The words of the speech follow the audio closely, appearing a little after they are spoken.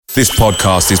This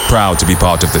podcast is proud to be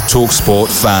part of the TalkSport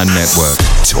Fan Network.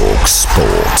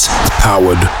 TalkSport.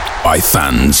 Powered by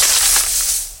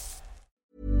fans.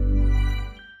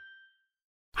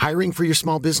 Hiring for your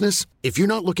small business? If you're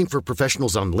not looking for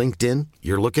professionals on LinkedIn,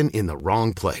 you're looking in the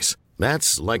wrong place.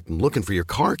 That's like looking for your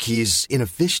car keys in a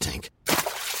fish tank.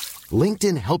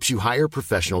 LinkedIn helps you hire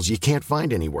professionals you can't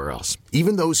find anywhere else,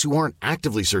 even those who aren't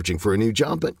actively searching for a new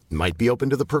job but might be open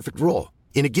to the perfect role.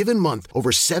 In a given month,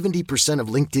 over 70% of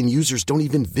LinkedIn users don't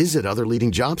even visit other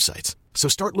leading job sites. So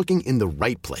start looking in the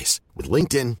right place. With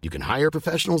LinkedIn, you can hire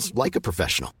professionals like a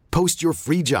professional. Post your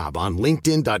free job on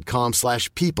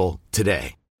linkedin.com/people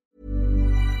today.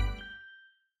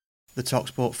 The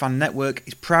TalkSport Fan Network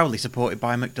is proudly supported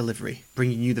by McDelivery,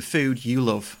 bringing you the food you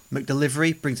love.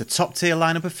 McDelivery brings a top-tier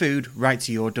lineup of food right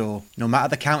to your door. No matter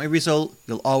the county result,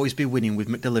 you'll always be winning with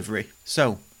McDelivery.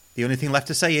 So, the only thing left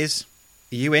to say is,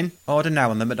 are you in? Order now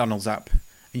on the McDonald's app. And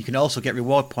you can also get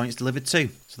reward points delivered too.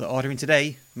 So that ordering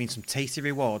today means some tasty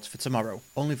rewards for tomorrow.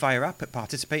 Only via app at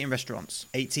participating restaurants.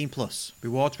 18 plus.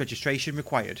 Rewards registration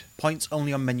required. Points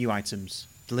only on menu items.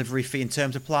 Delivery fee and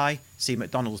terms apply. See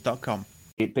mcdonalds.com.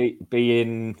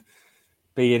 Being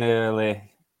early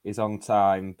is on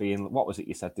time. What was it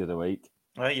you said the other week?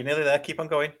 All right, you're nearly there. Keep on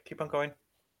going.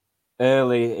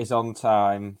 Early is on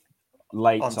time.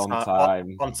 Late on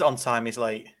time. On time is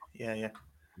late. Yeah.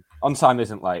 On time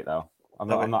isn't late though. I'm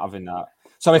not having that.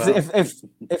 So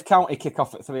if county kick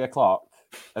off at 3 o'clock,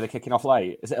 are they kicking off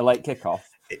late? Is it a late kick off?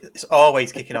 It's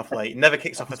always kicking off late. It never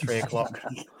kicks off at 3 o'clock.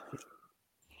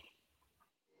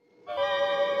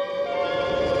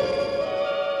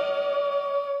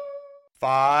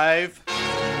 Five,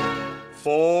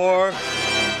 4,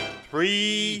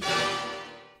 3,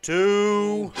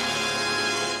 2,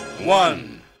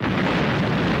 1.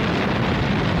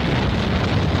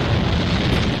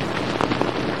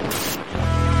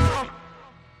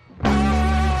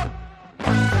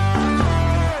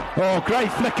 Oh,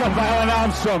 great flick on by Alan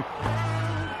Armstrong. Oh,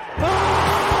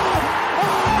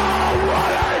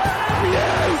 what a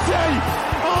beauty!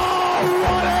 Oh,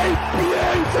 what a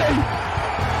beauty!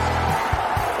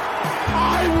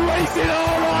 I'm waiting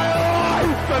all my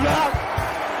life for that.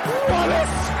 What a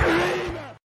screamer!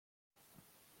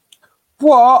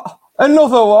 What?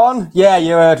 Another one? Yeah,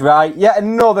 you heard right. Yet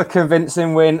another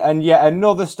convincing win and yet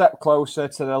another step closer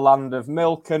to the land of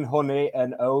milk and honey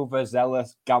and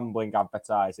overzealous gambling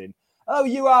advertising. Oh,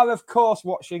 you are, of course,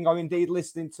 watching or indeed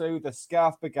listening to the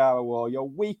Scarf Bagara War, your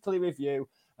weekly review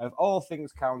of all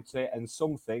things county and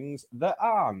some things that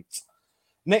aren't.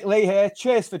 Nick Lee here.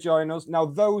 Cheers for joining us. Now,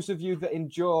 those of you that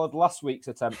endured last week's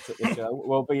attempt at the show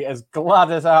will be as glad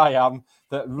as I am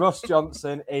that Russ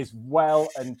Johnson is well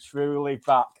and truly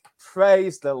back.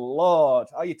 Praise the Lord.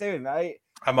 How you doing, mate?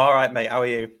 I'm all right, mate. How are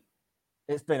you?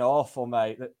 It's been awful,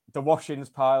 mate. The washing's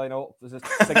piling up. There's a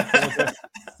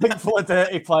sink full of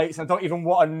dirty plates. I don't even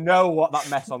want to know what that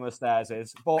mess on the stairs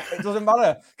is. But it doesn't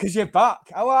matter because you're back.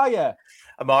 How are you?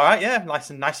 I'm all right, yeah. Nice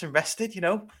and rested,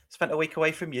 Spent a week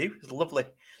away from you. It was lovely.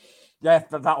 Yeah,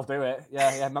 that'll do it.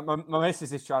 Yeah. My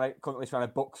missus is currently trying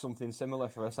to book something similar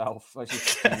for herself.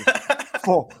 She's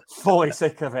fully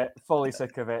sick of it.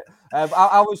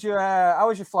 How was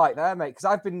your flight there, mate?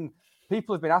 Because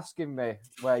people have been asking me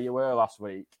where you were last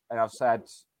week, and I've said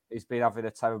he's been having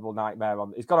a terrible nightmare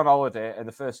on. He's gone on holiday, and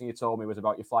the first thing he told me was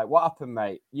about your flight. What happened,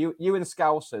 mate? You and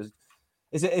Scousers.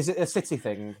 Is it a city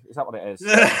thing? Is that what it is?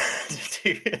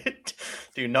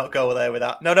 Do not go there with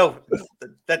that. No.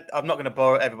 I'm not going to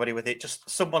bore everybody with it. Just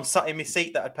someone sat in my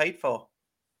seat that I paid for,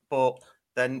 but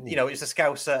then it was a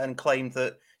Scouser and claimed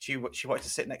that she wanted to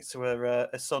sit next to her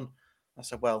son. I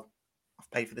said, "Well, I've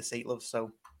paid for the seat, love,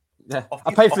 so." Yeah,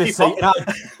 I paid for this seat.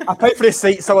 I paid for this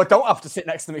seat, so I don't have to sit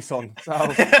next to my son. So.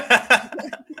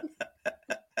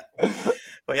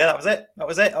 But yeah, that was it. That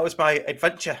was my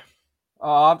adventure. Oh,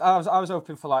 I was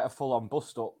hoping for like a full-on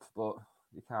bust-up, but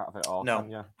you can't have it all, can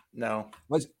you? No.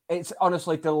 It's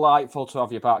honestly delightful to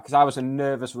have you back because I was a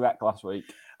nervous wreck last week.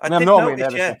 I'm normally a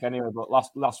nervous wreck anyway, but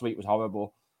last week was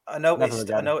horrible. I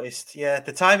noticed. Yeah,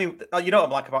 the timing. You know what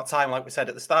I'm like about time, like we said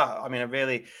at the start. I mean,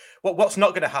 what's not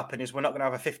going to happen is we're not going to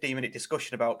have a 15-minute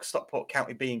discussion about Stockport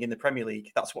County being in the Premier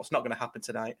League. That's what's not going to happen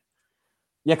tonight.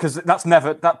 Yeah, because that's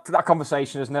never that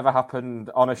conversation has never happened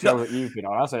on a show that you've been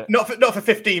on, has it? Not for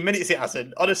 15 minutes. It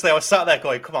hasn't. Honestly, I was sat there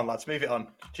going, "Come on, lads, move it on."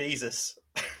 Jesus.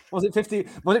 Was it 15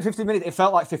 minutes? It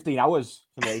felt like 15 hours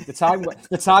for me. The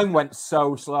time went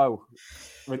so slow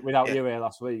without you here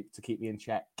last week to keep me in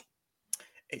check.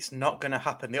 It's not going to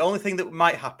happen. The only thing that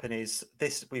might happen is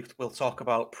this. We'll talk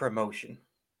about promotion.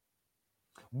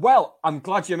 Well, I'm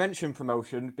glad you mentioned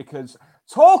promotion because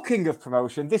talking of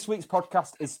promotion, this week's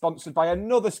podcast is sponsored by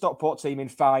another Stockport team in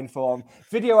fine form,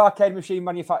 video arcade machine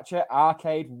manufacturer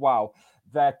Arcade Wow.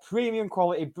 Their premium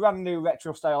quality, brand new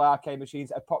retro style arcade machines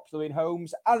are popular in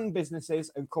homes and businesses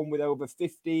and come with over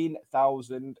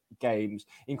 15,000 games,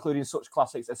 including such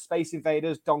classics as Space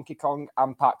Invaders, Donkey Kong,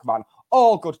 and Pac-Man.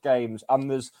 All good games. And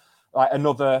there's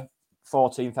another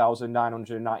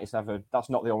 14,997. That's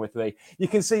not the only three. You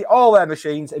can see all their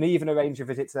machines and even arrange a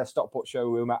visit to their Stockport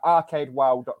showroom at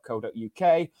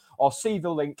arcadewow.co.uk or see the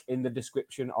link in the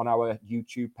description on our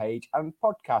YouTube page and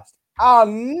podcast.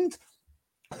 And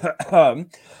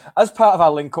as part of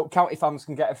our link up, County fans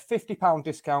can get a £50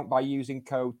 discount by using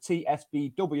code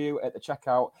TSBW at the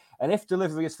checkout. And if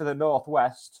delivery is for the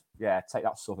Northwest, take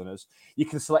that Southerners, you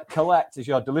can select collect as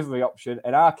your delivery option,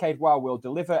 and Arcade Wow will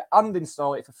deliver and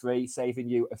install it for free, saving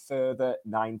you a further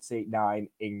 99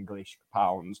 English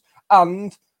pounds.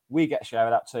 And we get a share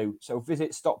of that too. So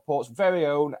visit Stockport's very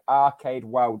own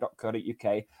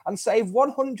arcadewow.co.uk and save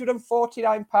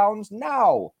 £149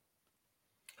 now.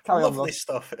 Lovely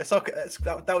stuff. It's okay.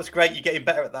 That was great. You're getting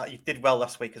better at that. You did well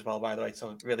last week as well, by the way.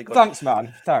 So really good. Thanks,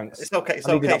 man. Thanks. It's okay. It's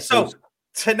okay. So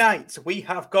tonight we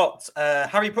have got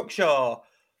Harry Brookshaw,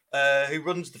 who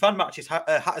runs the fan matches,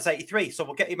 Hatters 83. So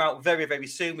we'll get him out very, very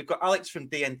soon. We've got Alex from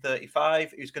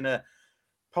DN35, who's going to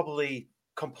probably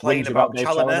complain about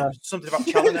Challoner. Something about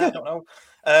Challoner. I don't know.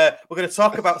 We're going to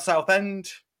talk about Southend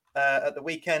at the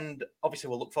weekend. Obviously,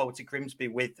 we'll look forward to Grimsby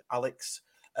with Alex.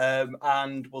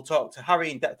 And we'll talk to Harry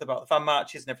in depth about the fan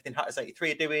matches and everything Hatters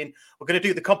 83 are doing. We're going to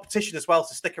do the competition as well,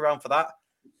 so stick around for that.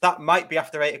 That might be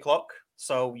after 8 o'clock,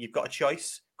 so you've got a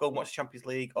choice. Go and watch the Champions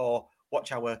League or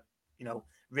watch our,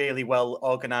 really well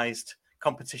organised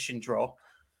competition draw.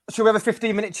 Should we have a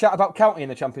 15-minute chat about County in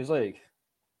the Champions League?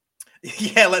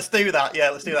 Yeah, let's do that.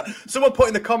 Someone put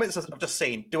in the comments, I've just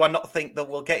seen, do I not think that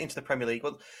we'll get into the Premier League?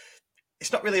 Well,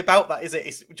 it's not really about that, is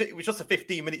it? It was just a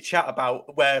 15-minute chat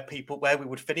about where we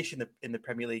would finish in the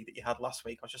Premier League that you had last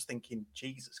week. I was just thinking,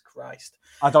 Jesus Christ!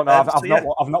 I don't know.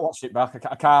 I've not watched it back.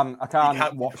 I can't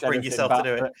watch bring yourself back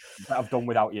to do it. That I've done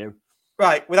without you.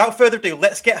 Right. Without further ado,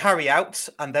 let's get Harry out,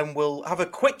 and then we'll have a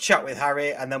quick chat with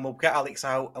Harry, and then we'll get Alex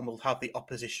out, and we'll have the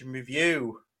opposition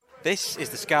review. This is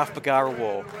the Scarf Bagara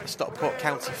War, a Stockport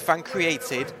County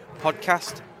fan-created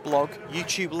podcast, blog,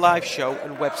 YouTube live show,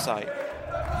 and website.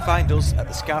 Find us at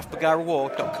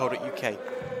thescarfbagarawar.co.uk.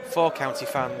 For county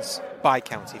fans, by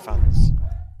county fans.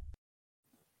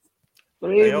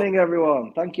 Good evening,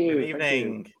 everyone. Thank you. Good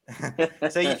evening.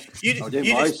 So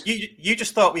you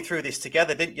just thought we threw this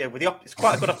together, didn't you? It's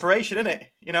quite a good operation, isn't it?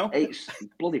 It's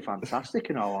bloody fantastic.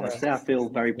 In all honesty, I feel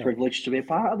very privileged to be a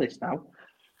part of this now.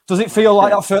 Does it feel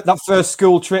like that first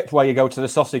school trip where you go to the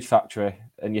sausage factory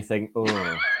and you think, oh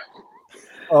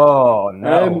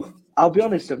no? I'll be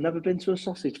honest, I've never been to a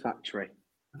sausage factory.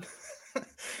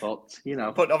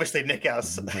 But obviously Nick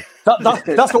has.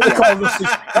 That's what we call rusty.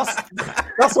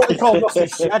 That's what we call rusty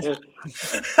shed.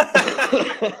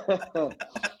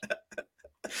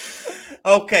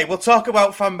 Okay, we'll talk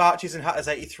about fan matches and Hatters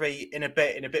 83 in a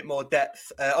bit more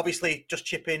depth. Obviously, just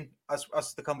chip in as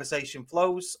the conversation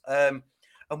flows, and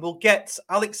we'll get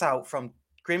Alex out from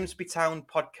Grimsby Town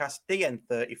podcast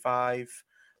DN35.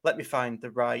 Let me find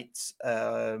the right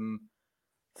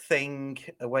thing.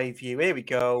 Away view. Here we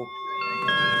go.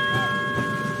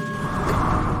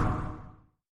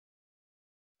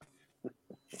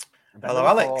 Hello,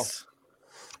 Alex.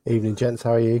 Evening, gents.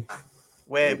 How are you?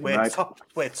 We're top.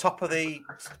 We're top of the.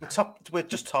 We're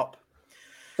just top.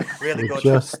 Really good.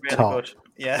 Just really top. Good.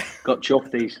 Yeah. Got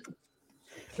chuffed.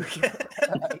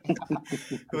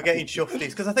 We're getting chuffed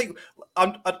because I think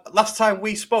last time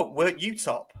we spoke, weren't you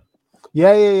top?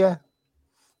 Yeah.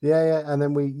 And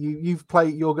then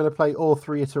you're going to play all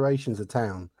three iterations of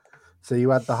Town. So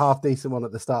you had the half decent one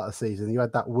at the start of the season. You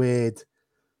had that weird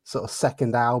sort of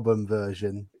second album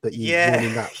version that you won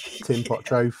in that Tin Pot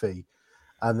Trophy,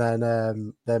 and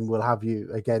then we'll have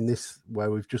you again this where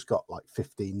we've just got like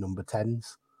 15 number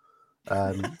 10s.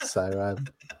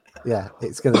 Yeah,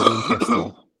 it's going to be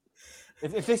interesting.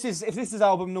 If this is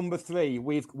album number 3,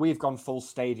 we've gone full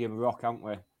stadium rock, haven't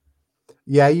we?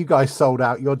 Yeah, you guys sold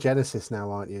out your Genesis now,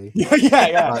 aren't you?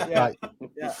 Yeah.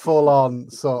 Full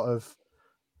on sort of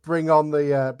bring on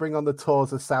the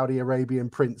tours of Saudi Arabian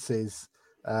princes.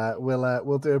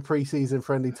 We'll do a pre-season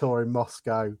friendly tour in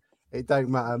Moscow. It don't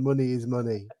matter. Money is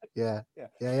money. Yeah.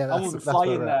 I will be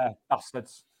flying there,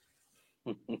 bastards.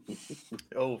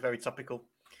 Oh, very topical.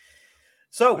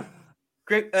 So,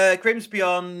 Grimsby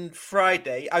on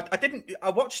Friday. I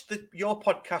watched your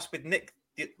podcast with Nick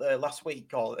last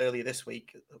week or earlier this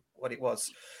week. What it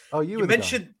was? Oh, you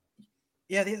mentioned.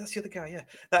 Yeah, that's the other guy.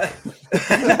 Yeah,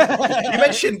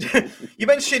 you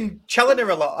mentioned Challoner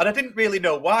a lot, and I didn't really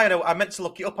know why. I meant to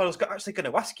look it up. I was actually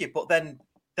going to ask you, but then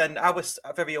our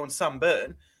very own Sam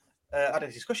Burton had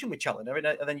a discussion with Challoner,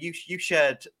 and then you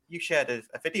shared a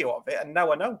video of it, and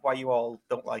now I know why you all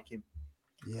don't like him.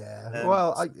 Yeah,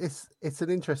 well, it's an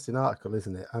interesting article,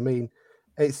 isn't it? I mean,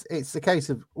 it's a case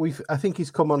of I think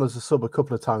he's come on as a sub a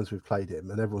couple of times we've played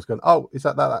him, and everyone's gone, oh, is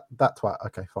that twat?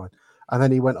 Okay, fine. And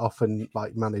then he went off and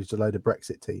like managed a load of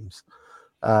Brexit teams.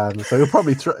 So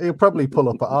he'll probably pull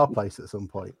up at our place at some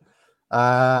point.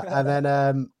 And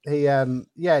then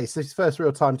it's his first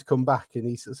real time to come back, and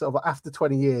he's sort of after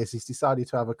 20 years, he's decided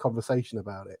to have a conversation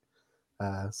about it.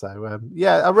 I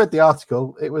read the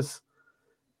article. It was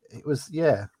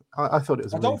I thought it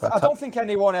was. I don't think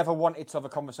anyone ever wanted to have a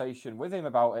conversation with him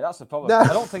about it. That's the problem. No.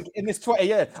 I don't think in this 20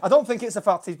 years, I don't think it's the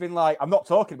fact he's been like, I'm not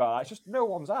talking about that. It's just no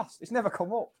one's asked. It's never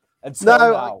come up.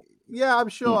 Now. I'm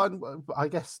sure. I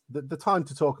guess the time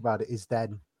to talk about it is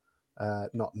then,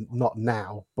 not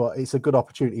now. But it's a good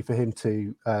opportunity for him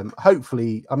to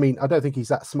hopefully. I mean, I don't think he's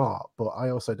that smart, but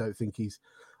I also don't think he's.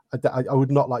 I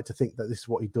would not like to think that this is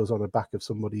what he does on the back of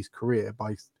somebody's career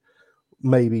by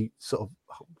maybe sort of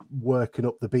working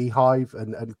up the beehive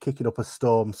and kicking up a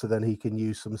storm, so then he can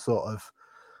use some sort of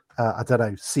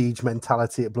siege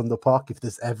mentality at Blundell Park if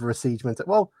there's ever a siege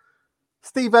mentality. Well.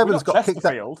 Steve Evans got kicked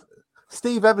out.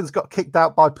 Steve Evans got kicked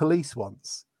out by police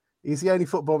once. He's the only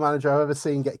football manager I've ever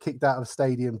seen get kicked out of a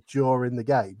stadium during the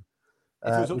game.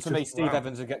 If it was up to me, Steve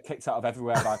Evans would get kicked out of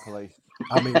everywhere by police.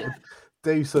 I mean,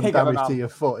 do some damage to your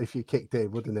foot if you kicked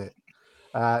in, wouldn't it?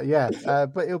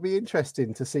 But it'll be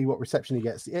interesting to see what reception he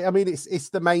gets. I mean, it's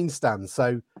the main stand,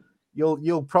 so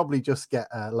you'll probably just get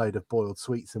a load of boiled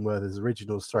sweets and Werther's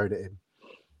originals thrown at him.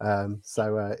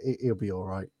 He'll be all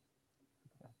right.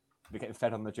 Be getting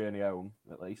fed on the journey home,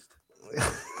 at least.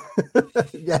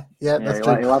 yeah, that's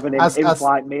true. He'll have an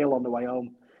in-flight meal on the way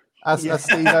home. As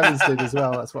Steve Evans did as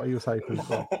well. That's what he was hoping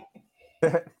for.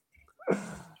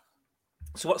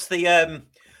 So what's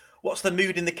the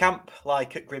mood in the camp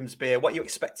like at Grimsby? What are you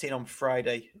expecting on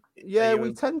Friday? Yeah,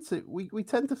 we tend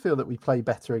to feel that we play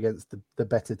better against the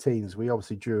better teams. We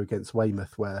obviously drew against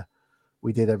Weymouth, where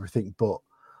we did everything but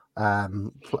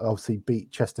obviously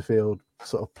beat Chesterfield,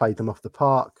 sort of played them off the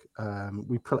park.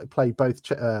 We played both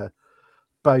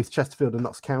Chesterfield and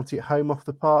Notts County at home off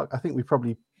the park. I think we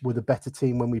probably were the better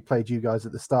team when we played you guys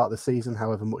at the start of the season,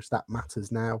 however much that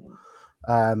matters now.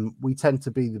 We tend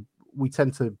to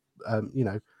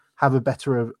have a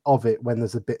better of it when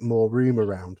there's a bit more room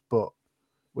around, but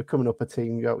we're coming up a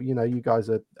team, you guys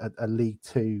are a League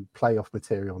Two playoff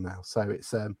material now. So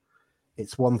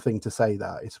it's one thing to say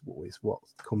that, it's what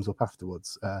comes up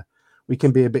afterwards. We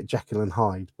can be a bit Jekyll and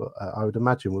Hyde, but I would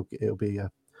imagine it'll be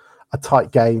a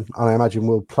tight game. And I imagine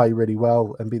we'll play really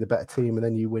well and be the better team, and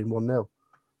then you win 1-0,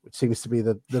 which seems to be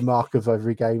the mark of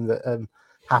every game that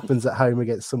happens at home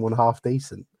against someone half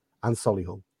decent, and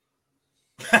Solihull.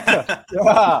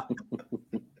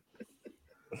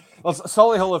 Well,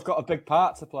 Solihull have got a big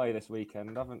part to play this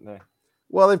weekend, haven't they?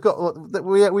 Well, they've got.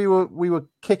 We were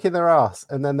kicking their ass,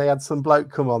 and then they had some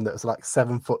bloke come on that was like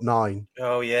 7'9".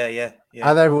 Oh yeah.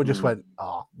 And everyone just went,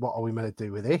 "Oh, what are we meant to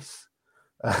do with this?"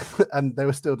 And they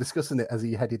were still discussing it as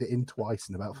he headed it in twice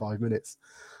in about 5 minutes.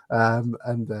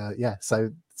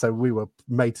 So we were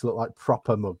made to look like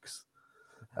proper mugs.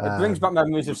 It brings back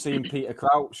memories of seeing Peter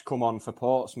Crouch come on for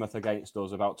Portsmouth against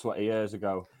us about 20 years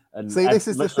ago. And see, this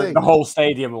is the thing. The whole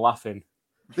stadium laughing.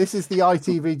 This is the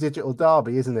ITV Digital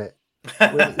Derby, isn't it?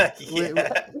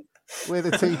 We're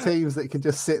the two teams that can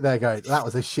just sit there going, that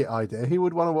was a shit idea. Who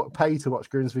would want to pay to watch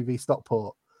Grimsby v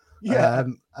Stockport? Yeah.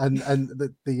 And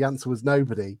the answer was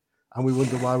nobody. And we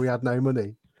wonder why we had no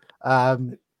money. I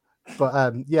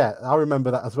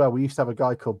remember that as well. We used to have a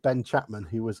guy called Ben Chapman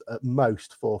who was at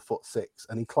most 4'6",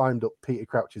 and he climbed up Peter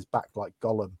Crouch's back like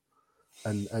Gollum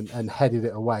and headed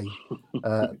it away.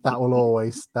 That will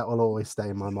always stay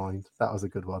in my mind. That was a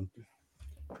good one.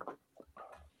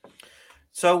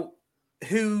 So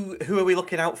who are we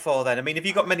looking out for then? I mean, have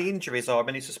you got many injuries or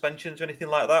many suspensions or anything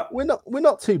like that? We're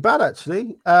not too bad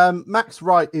actually. Max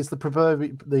Wright is the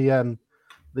proverbial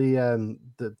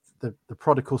the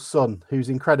prodigal son who's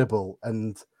incredible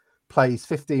and plays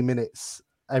 15 minutes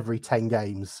every 10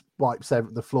 games, wipes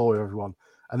the floor with everyone,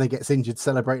 and then gets injured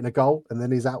celebrating a goal, and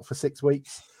then he's out for 6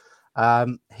 weeks.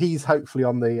 He's hopefully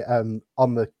on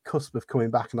the cusp of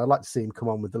coming back, and I'd like to see him come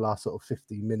on with the last sort of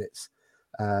 15 minutes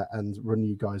and run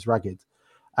you guys ragged.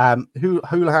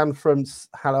 Houlihan from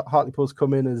Hartlepool's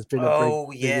come in, has been a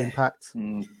big impact.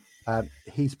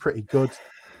 He's pretty good.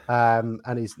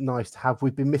 And he's nice to have.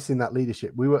 We've been missing that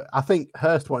leadership. I think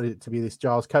Hurst wanted it to be this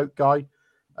Giles Coke guy,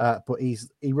 but he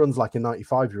runs like a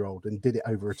 95-year-old and did it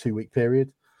over a 2-week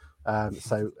period.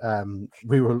 So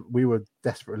we were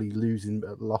desperately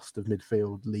lost of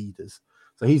midfield leaders.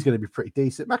 So he's going to be pretty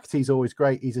decent. McAtee's always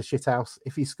great. He's a shithouse.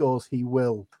 If he scores, he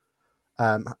will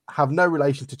have no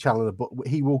relation to Challoner, but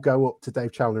he will go up to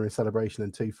Dave Challoner in celebration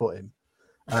and 2-foot him,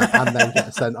 and then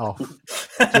get sent off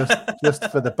just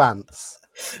for the bants.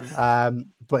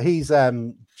 But he's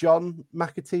John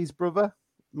McAtee's brother,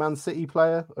 Man City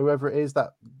player, whoever it is,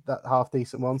 that half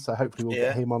decent one. So hopefully we'll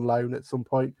get him on loan at some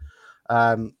point.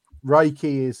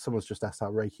 Reiki is, someone's just asked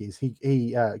how Reiki is.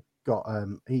 He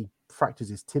fractures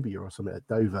his tibia or something at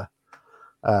Dover.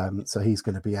 So he's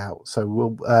going to be out. So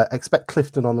we'll expect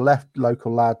Clifton on the left,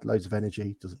 local lad, loads of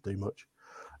energy, doesn't do much.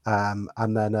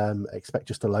 And then expect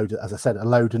just a load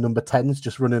of number 10s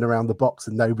just running around the box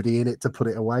and nobody in it to put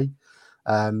it away.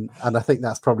 And I think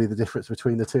that's probably the difference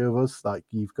between the two of us. Like,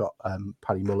 you've got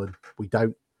Paddy Mullen, we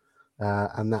don't,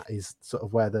 and that is sort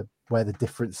of where the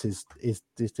differences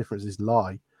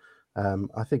lie.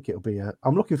 I think it'll be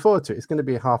I'm looking forward to it. It's going to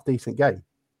be a half decent game.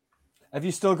 Have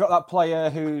you still got that player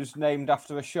who's named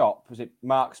after a shop? Is it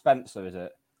Mark Spencer? Is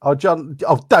it? Oh, John.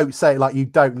 Oh, don't say it like you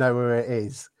don't know where it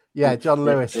is. Yeah, John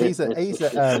Lewis. He's a.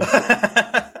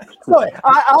 Sorry,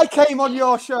 I came on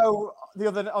your show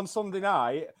on Sunday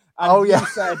night. And you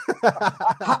said,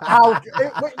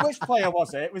 which player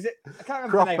was it? Was it? I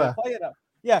can't remember the name of the player now.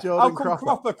 Yeah, Jordan how come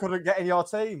Cropper couldn't get in your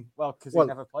team? Well, because he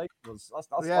never played for us.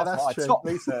 That's true. Top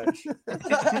research.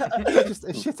 Just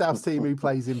a shithouse team who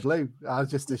plays in blue. I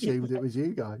just assumed it was you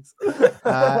guys.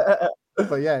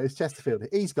 But yeah, it's Chesterfield.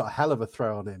 He's got a hell of a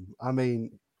throw on him. I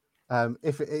mean,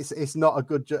 if it's not a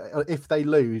good, if they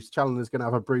lose, Challoner's going to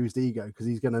have a bruised ego because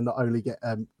he's going to not only get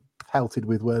pelted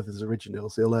with Werther's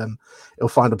originals, he'll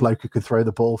find a bloke who can throw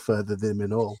the ball further than him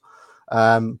and all.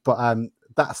 But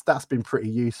that's been pretty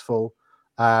useful.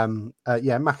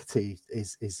 McAtee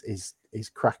is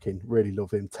cracking. Really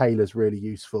love him. Taylor's really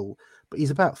useful, but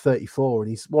he's about 34, and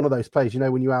he's one of those players. You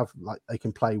know, when you have they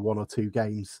can play 1 or 2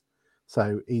 games,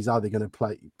 so he's either going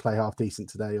to play half decent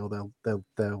today, or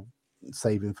they'll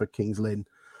save him for Kings Lynn.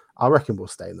 I reckon we'll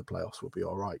stay in the playoffs. We'll be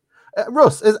all right.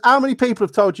 Russ, how many people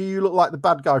have told you look like the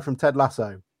bad guy from Ted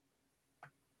Lasso?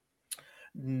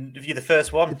 If you're the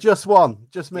first one, just one,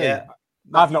 just me. Yeah.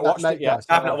 I've not watched it yet.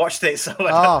 I've not watched it, so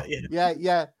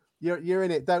yeah. You're in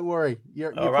it. Don't worry.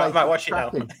 You're all right. I might watch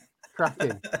cracking, it now.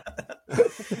 Cracking.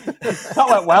 That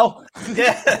went well.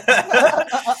 Yeah.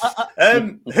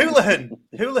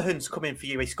 Houlihan's coming for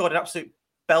you. He scored an absolute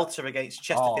belter against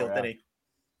Chesterfield, didn't he?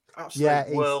 Absolute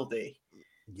worldie.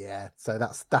 Yeah, so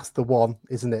that's the one,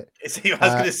 isn't it? I was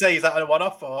going to say, is that a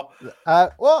one-off or?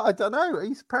 Well, I don't know.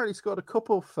 He's apparently scored a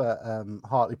couple for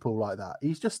Hartlepool like that.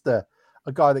 He's just a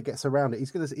guy that gets around it.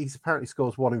 He's apparently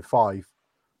scores 1 in 5.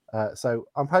 So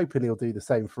I'm hoping he'll do the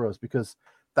same for us, because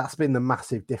that's been the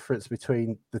massive difference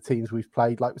between the teams we've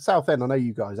played. Like with Southend, I know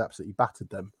you guys absolutely battered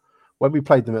them. When we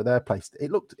played them at their place,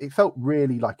 it felt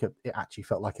really like it actually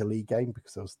felt like a league game,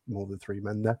 because there was more than 3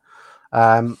 men there.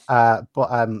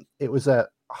 But it was a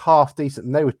half decent,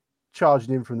 and they were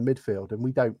charging in from the midfield, and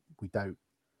we don't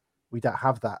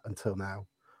have that until now.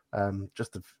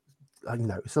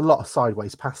 It's a lot of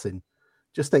sideways passing.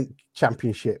 Just think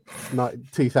Championship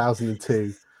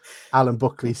 2002. Alan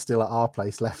Buckley's still at our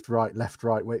place, left, right,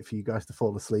 wait for you guys to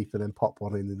fall asleep and then pop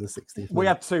one in the 60th. We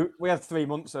had 3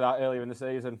 months of that earlier in the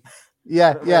season.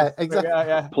 Yeah, exactly.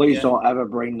 Yeah. Please don't ever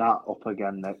bring that up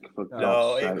again, Nick.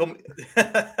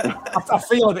 I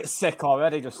feel a bit sick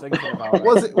already just thinking about it.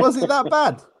 Was it that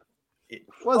bad?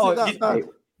 Was it that bad?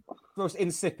 Most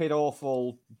insipid,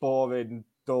 awful, boring,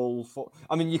 dull.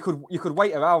 I mean, you could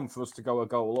wait around for us to go a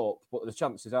goal up, but the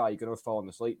chances are you're going to have fallen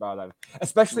asleep by then.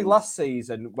 Especially last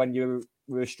season when we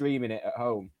were streaming it at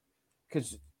home,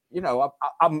 because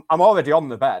I'm already on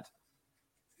the bed,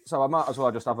 so I might as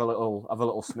well just have a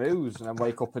little snooze and then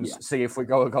wake up and see if we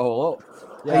go a goal up.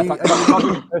 Yeah,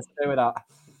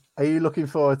 Are you looking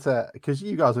forward to, because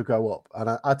you guys will go up,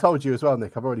 and I told you as well,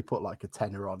 Nick, I've already put like a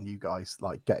tenner on you guys,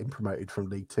 like getting promoted from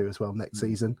League 2 as well next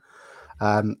season.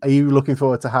 Are you looking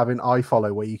forward to having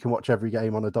iFollow, where you can watch every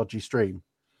game on a dodgy stream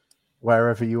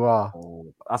wherever you are?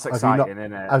 Oh, that's exciting,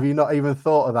 isn't it? Have you not even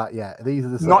thought of that yet? These are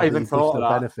the additional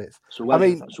benefits. So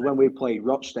when we played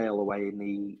Rochdale away in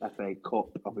the FA Cup,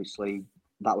 obviously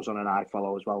that was on an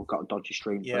iFollow as well. Got a dodgy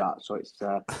stream for that, so it's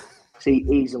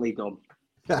easily done.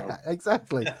 Yeah,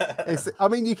 exactly.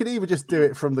 You can even just do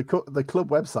it from the club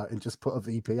website and just put a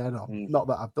VPN on. Not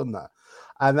that I've done that.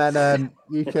 And then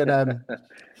you can,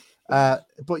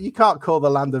 but you can't call the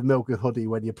land of milk a hoodie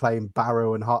when you're playing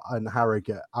Barrow and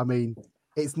Harrogate. I mean,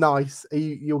 it's nice.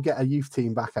 You'll get a youth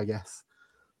team back, I guess,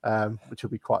 which will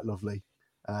be quite lovely.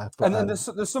 And then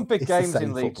there's some big games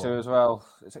in League Two as well.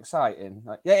 It's exciting.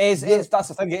 Like, yeah, it is. That's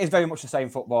the thing. It is very much the same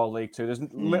football, League Two. There's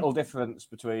little difference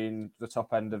between the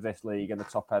top end of this league and the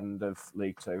top end of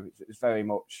League Two. It's very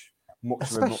much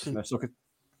of a muchness. So I can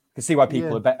see why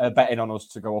people are betting on us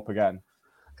to go up again.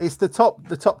 It's the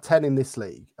top 10 in this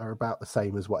league are about the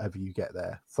same as whatever you get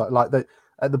there. So like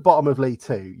at the bottom of League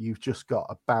Two, you've just got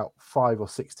about 5 or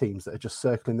 6 teams that are just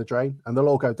circling the drain, and they'll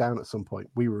all go down at some point.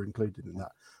 We were included in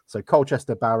that. So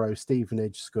Colchester, Barrow,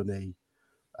 Stevenage, Scunny,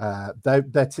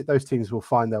 those teams will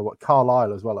find their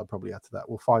Carlisle as well. I'd probably add to that.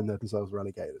 Will find themselves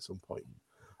relegated at some point.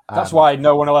 That's why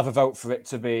no one will ever vote for it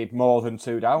to be more than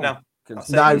 2 down. No.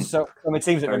 So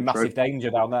teams are in massive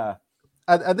danger down there.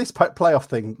 And this playoff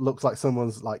thing looks like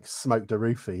someone's like smoked a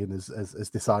roofie and has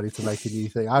decided to make a new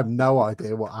thing. I have no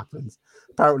idea what happens.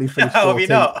 Apparently, finished 14th. Have you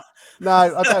not? No,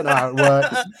 I don't know how it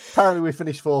works. Apparently, we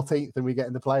finished 14th and we get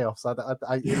in the playoffs.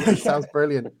 It sounds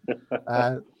brilliant.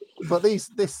 But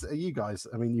you guys,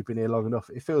 I mean, you've been here long enough.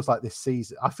 It feels like this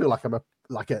season. I feel like I'm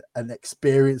an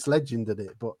experienced legend at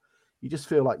it, but you just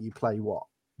feel like you play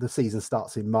the season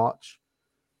starts in March,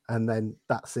 and then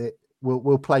that's it.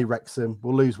 We'll play Wrexham.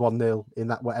 We'll lose 1-0 in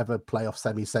that whatever playoff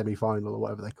semi-final or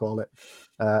whatever they call it,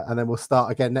 and then we'll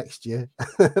start again next year,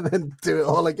 and then do it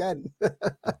all again.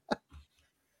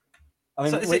 I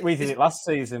mean, we did it last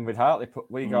season with Hartlepool.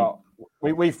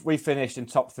 We finished in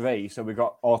top 3, so we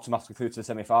got automatically through to the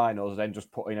semi-finals, and then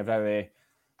just put in a very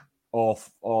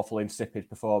awful, insipid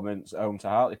performance home to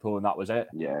Hartlepool, and that was it.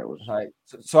 Yeah, it was. Like,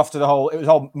 so after it was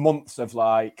all months of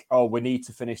like, we need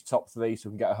to finish top 3 so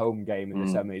we can get a home game in the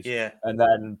semis. Yeah, and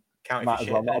then might as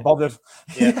well not have bothered.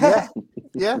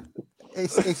 Yeah.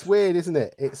 It's weird, isn't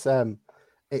it? It's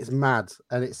mad,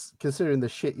 and it's considering the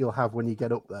shit you'll have when you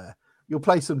get up there. You'll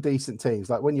play some decent teams,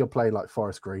 like when you're playing like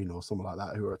Forest Green or something like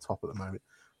that, who are at top at the moment.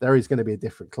 There is going to be a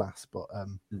different class, but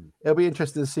it'll be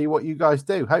interesting to see what you guys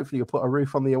do. Hopefully, you'll put a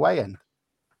roof on the away end.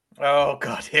 Oh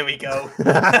God, here we go.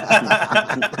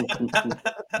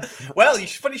 Well, you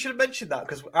should have mentioned that,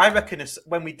 because I reckon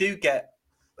when we do get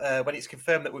when it's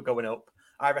confirmed that we're going up,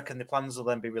 I reckon the plans will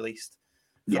then be released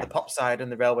for the pop side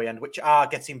and the railway end, which are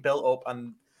getting built up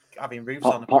and having roofs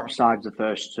on. Pop side's the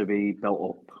first to be built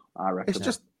up, I reckon. It's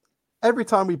just every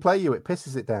time we play you, it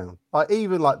pisses it down. Like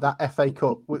even like that FA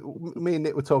Cup. Me and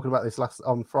Nick were talking about this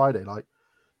on Friday. Like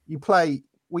you play,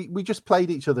 we just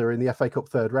played each other in the FA Cup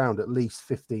third round at least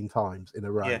 15 times in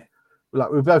a row. Yeah.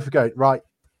 We're both going right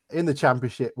in the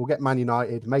Championship. We'll get Man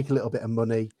United, make a little bit of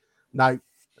money. No,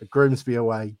 Grimsby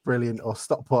away, brilliant. Or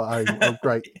Stockport home, oh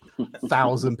great,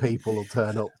 1,000 people will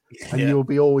turn up, and you'll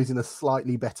be always in a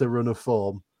slightly better run of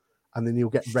form. And then you'll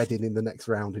get Reading in the next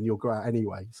round and you'll go out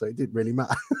anyway. So it didn't really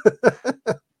matter.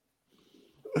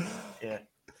 Yeah.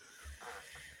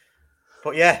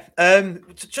 But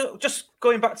just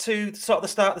going back to sort of the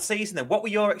start of the season then, what were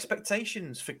your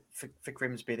expectations for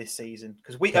Grimsby this season?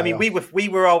 Because we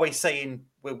were always saying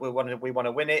we want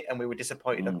to win it, and we were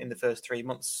disappointed in the first 3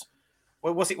 months.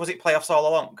 Was it playoffs all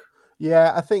along?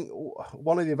 Yeah, I think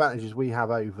one of the advantages we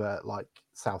have over like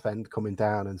Southend coming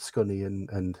down and Scunny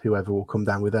and whoever will come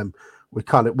down with them, we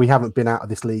haven't been out of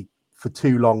this league for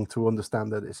too long to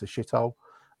understand that it's a shithole,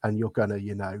 and you're gonna,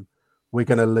 we're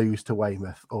gonna lose to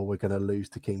Weymouth or we're gonna lose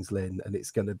to Kings Lynn, and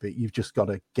it's gonna be, you've just got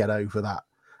to get over that.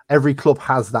 Every club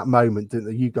has that moment,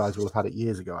 didn't they? You guys will have had it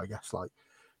years ago, I guess. Like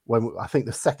when I think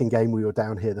the second game we were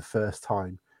down here the first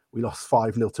time, we lost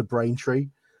 5-0 to Braintree,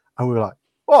 and we were like,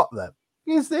 what the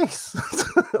is this?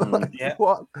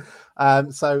 What? I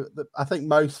think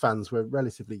most fans were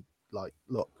relatively like,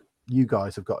 look, you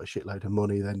guys have got a shitload of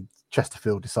money. Then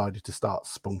Chesterfield decided to start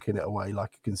spunking it away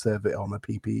like a conservative on a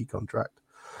PPE contract.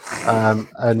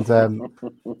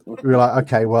 We were like,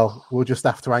 okay, well, we'll just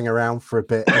have to hang around for a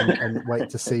bit and wait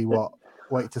to see what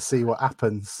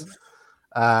happens.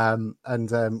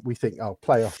 We think,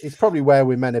 playoff, it's probably where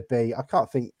we're meant to be. I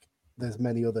can't think there's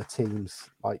many other teams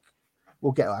like.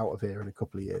 We'll get out of here in a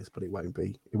couple of years, but it won't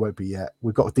be yet.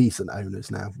 We've got decent owners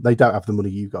now. They don't have the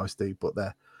money you guys do, but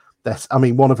they're I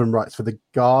mean, one of them writes for The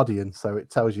Guardian, so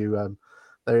it tells you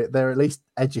they're at least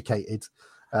educated.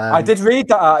 I did read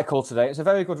that article today. It's a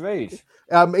very good read.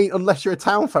 I mean, unless you're a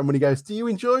Town fan, when he goes, do you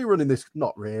enjoy running this?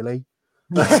 Not really.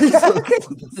 I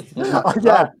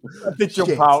did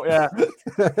jump out, yeah.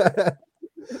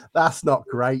 That's not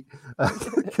great.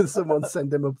 Can someone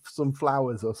send him some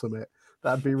flowers or something?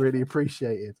 That'd be really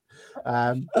appreciated.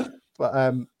 We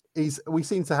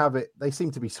seem to have it. They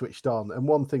seem to be switched on. And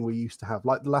one thing we used to have,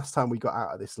 like the last time we got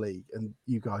out of this league, and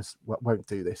you guys won't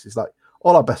do this, is like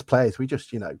all our best players, we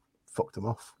just, fucked them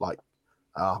off. Like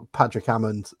Patrick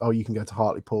Hammond, you can go to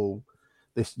Hartlepool.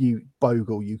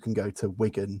 Bogle, you can go to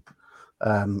Wigan.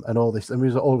 and all this.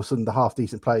 And all of a sudden the half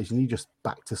decent players, and you just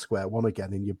back to square one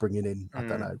again, and you're bringing in, I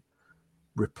don't know,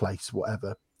 replace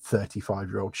whatever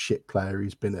 35-year-old shit player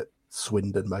who's been at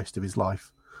Swindon most of his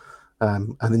life.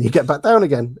 And then you get back down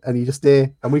again, and you just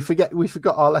and we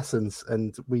forgot our lessons,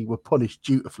 and we were punished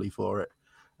dutifully for it.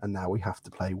 And now we have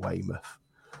to play Weymouth.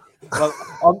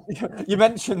 Well, you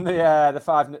mentioned the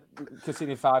 5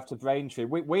 Cassini 5 to Braintree.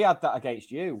 We had that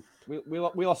against you.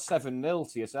 We lost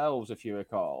 7-0 to yourselves, if you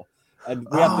recall. And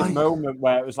we had this moment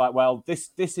where it was like, well,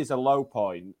 this is a low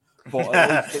point, but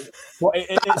at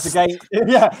least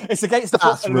it's against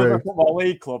the Football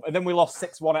League club. And then we lost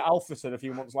 6-1 at Alpherson a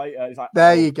few months later. It's like,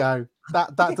 there you go.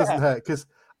 That doesn't hurt, because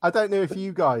I don't know if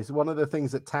you guys, one of the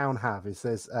things that Town have is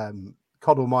there's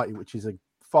COD Almighty, which is a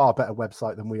far better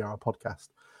website than we are a podcast.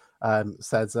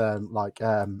 Says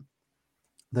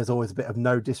there's always a bit of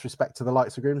no disrespect to the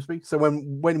likes of Grimsby. So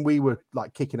when we were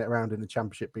like kicking it around in the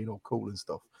Championship, being all cool and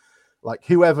stuff, like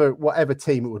whatever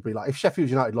team it would be, like if Sheffield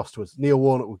United lost to us, Neil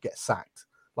Warnock would get sacked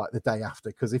like the day after,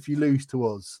 because if you lose to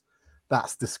us,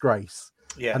 that's disgrace.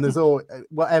 Yeah. And there's all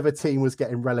whatever team was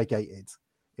getting relegated,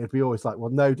 it'd be always like,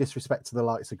 well, no disrespect to the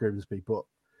likes of Grimsby, but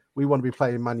we want to be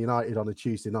playing Man United on a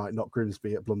Tuesday night, not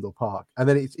Grimsby at Blundell Park. And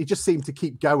then it just seemed to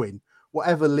keep going.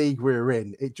 Whatever league we were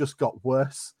in, it just got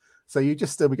worse. So you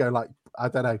just still be going like, I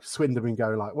don't know, Swindon and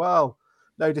going like, well,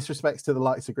 no disrespect to the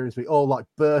likes of Grimsby, or like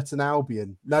Burton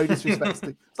Albion. No disrespect to...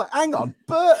 It's like, hang on,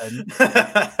 Burton?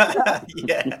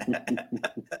 Yeah.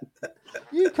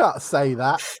 You can't say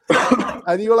that.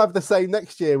 And you'll have the same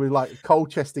next year with like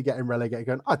Colchester getting relegated,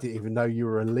 going, I didn't even know you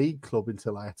were a league club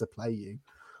until I had to play you.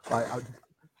 Like,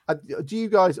 do you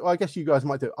guys, I guess you guys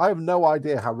might do, I have no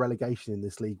idea how relegation in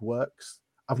this league works.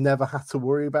 I've never had to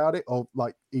worry about it or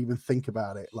like even think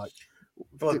about it. Like,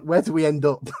 where do we end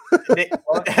up?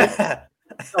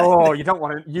 Oh, you don't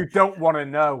want to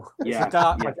know. Yeah, it's a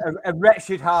dark, like a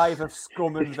wretched hive of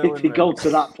scum and villainy. If you go to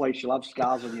that place, you'll have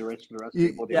scars on your wrist for the rest of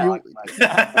your body.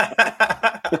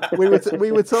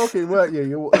 We were talking, weren't you?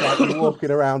 You're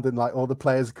walking around and like all the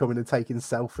players are coming and taking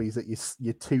selfies at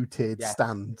your two-tiered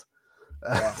stand.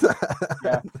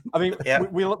 Yeah. I mean,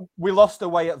 we lost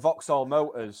away at Vauxhall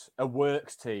Motors, a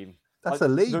works team. That's like,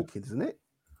 a league, isn't it?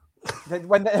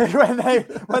 When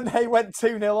they went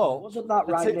 2-0 up, wasn't that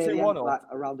right near the end, like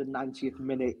around the 90th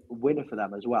minute winner for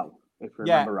them as well, if I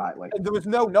remember rightly? And there was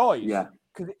no noise. Yeah.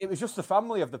 Because it was just the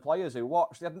family of the players who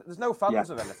watched. There's no fans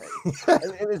of anything.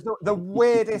 It was the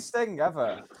weirdest thing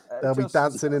ever. They'll be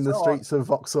dancing in the streets of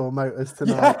Vauxhall Motors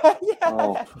tonight.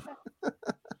 Oh.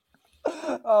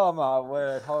 Oh my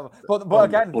word! But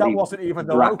again, that wasn't even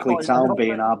the Brackley Town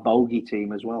being our bogey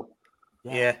team as well.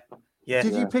 Yeah.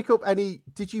 Did you pick up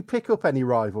any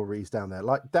rivalries down there?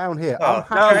 Like down here? No.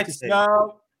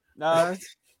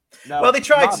 Well, they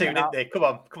tried to, didn't they? Come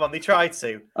on, they tried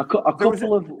to. A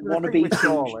couple of wannabe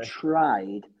teams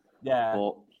tried. Yeah.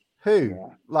 But who? Yeah.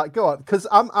 Like, go on, because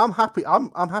I'm happy.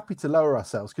 I'm happy to lower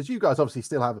ourselves, because you guys obviously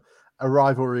still have a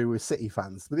rivalry with City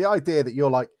fans. But the idea that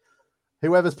you're like,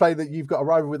 whoever's playing, that you've got a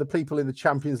rivalry with the people in the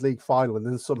Champions League final, and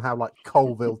then somehow like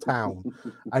Colville Town,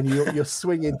 and you're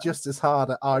swinging just as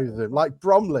hard at either of them. Like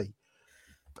Bromley,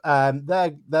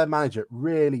 their manager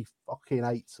really fucking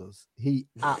hates us. He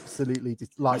absolutely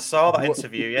I saw that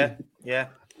interview. Yeah.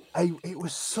 It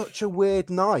was such a weird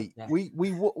night. Yeah.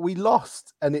 We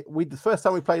lost, and the first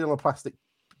time we played on a plastic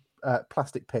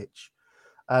pitch,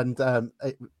 and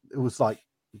it was like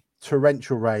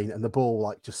torrential rain, and the ball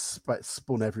like just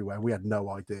spun everywhere. We had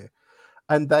no idea.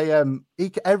 And they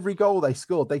every goal they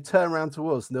scored, they turned around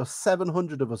to us, and there were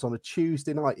 700 of us on a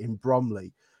Tuesday night in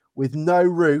Bromley with no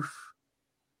roof,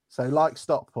 so like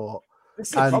Stockport.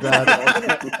 And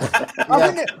I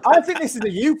think this is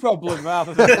a you problem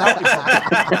rather than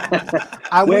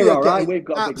and we're all right. We've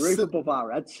got a big roof above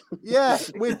our heads. Yeah,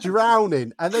 we're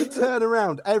drowning, and they turn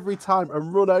around every time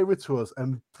and run over to us,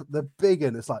 and the big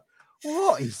one, it's like,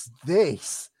 what is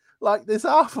this? Like, there's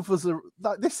half of us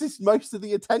like, this is most of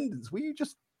the attendance. Will you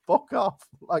just fuck off?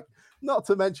 Like, not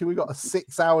to mention we got a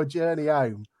 6-hour journey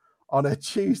home on a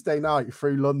Tuesday night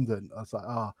through London. I was like,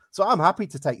 so I'm happy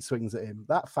to take swings at him.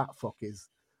 That fat fuck is.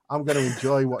 I'm going to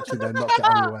enjoy watching them not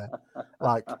get anywhere.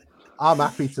 Like, I'm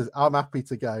happy to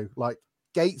go. Like,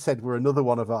 Gateshead were another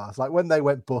one of ours. Like, when they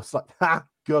went bust, like,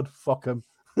 good, fuck them.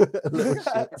 Little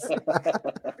shits.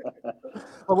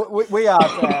 Well, we had.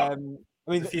 I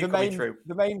mean,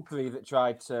 the main three that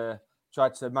tried to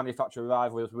manufacture a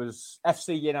rivalry was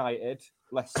FC United.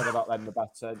 Less said about them, the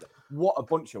better. What a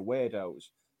bunch of weirdos!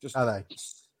 Just are they?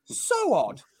 So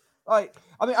odd. Like,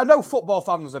 I mean, I know football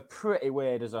fans are pretty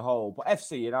weird as a whole, but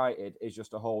FC United is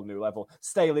just a whole new level.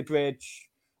 Staley Bridge,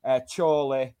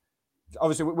 Chorley,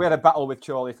 obviously we had a battle with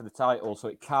Chorley for the title, so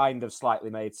it kind of slightly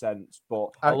made sense. But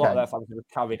a lot of their fans have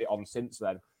carried it on since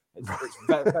then. It's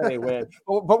very, very weird.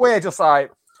 But we're just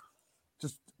like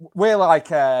we're like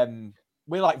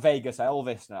Vegas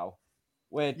Elvis now.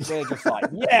 We're just like,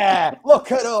 yeah,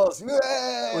 look at us.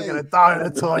 Yay! We're gonna die in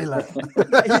a toilet.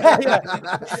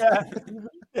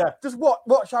 yeah. Just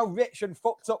watch how rich and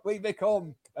fucked up we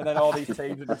become. And then all these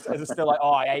teams are still like,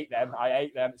 oh, I hate them.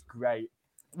 It's great.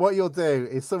 What you'll do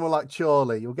is someone like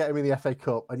Chorley, you'll get him in the FA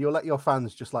Cup and you'll let your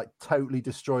fans just like totally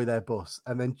destroy their bus,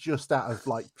 and then just out of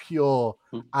like pure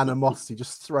animosity,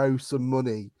 just throw some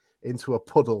money into a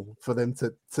puddle for them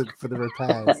for the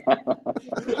repairs.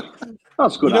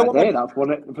 That's a good idea. That's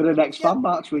one for the next fan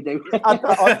match we do.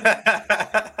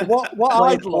 What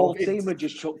I'd love team would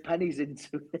just chuck pennies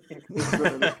into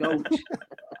the coach.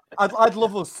 I'd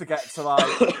love us to get to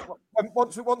like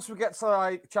once we get to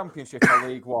like Championship or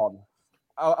League One.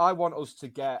 I want us to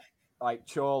get like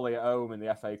Chorley at home in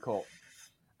the FA Cup,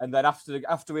 and then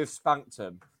after we've spanked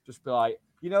them, just be like,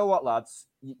 you know what, lads,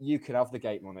 you can have the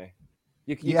gate money.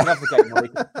 You can have the gate money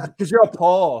because you're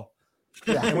poor.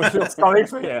 Yeah, and we feel sorry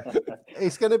for you.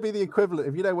 It's going to be the equivalent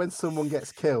of, when someone gets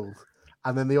killed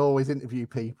and then they always interview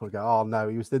people and go, oh no,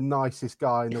 he was the nicest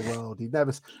guy in the world. He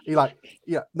was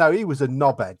a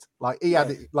knobhead. Like he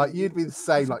had it, like you'd be the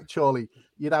same, like Chorley.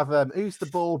 You'd have who's the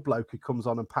bald bloke who comes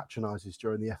on and patronises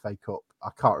during the FA Cup?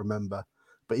 I can't remember,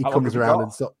 but he comes around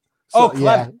and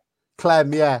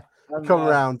Clem, yeah. Come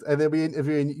around and they'll be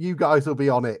interviewing. You guys will be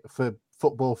on it for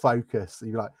Football Focus.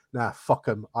 And you're like, nah, fuck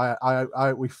him.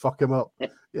 We fuck him up.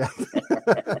 Yeah.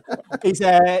 He's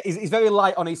very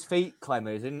light on his feet, Clem,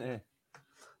 isn't he?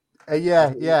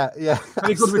 Yeah.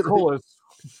 Very good with colours.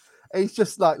 He's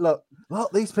just like, look,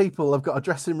 these people have got a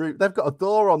dressing room. They've got a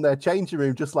door on their changing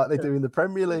room, just like they do in the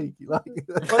Premier League.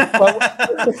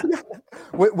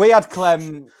 We had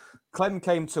Clem. Clem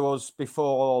came to us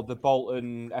before the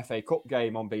Bolton FA Cup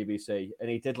game on BBC, and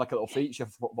he did like a little feature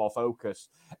for Football Focus,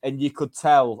 and you could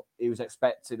tell he was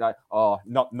expecting like,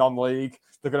 not non-league.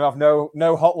 They're going to have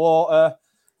no hot water.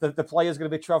 The players going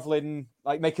to be travelling,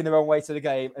 like making their own way to the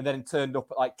game, and then turned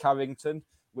up at like Carrington,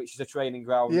 which is a training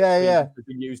ground.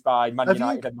 Been used by Man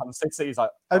United and Man City. He's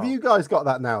like, have you guys got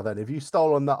that now? Then have you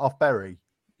stolen that off Bury?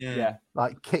 Yeah,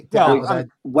 like kicked it out.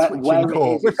 Where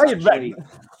we're paying rent.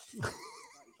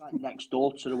 Next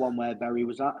door to the one where Bury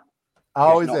was at.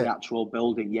 Oh, it's is not it? The actual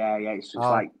building? Yeah. It's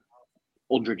like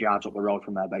 100 yards up the road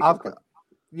from there, basically.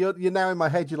 You're now in my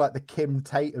head. You're like the Kim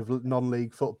Tate of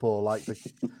non-league football, like the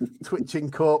twitching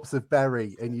corpse of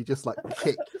Bury, and you just like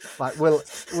kick. Like we'll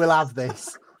have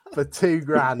this for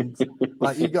 $2,000.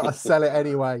 Like you got to sell it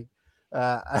anyway,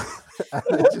 and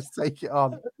then just take it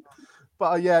on.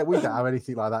 But we don't have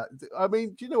anything like that. I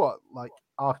mean, do you know what? Like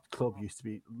our club used to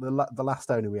be, the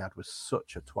last owner we had was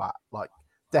such a twat, like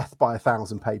death by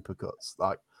 1,000 paper cuts.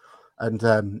 Like,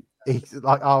 and he's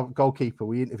like our goalkeeper.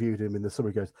 We interviewed him in the summer.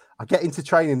 He goes, I get into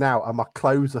training now and my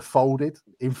clothes are folded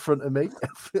in front of me.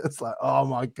 It's like, oh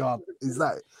my god, is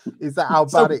that how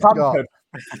bad it got?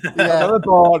 Yeah,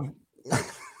 born.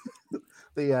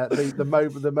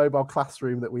 The mobile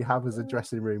classroom that we have as a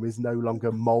dressing room is no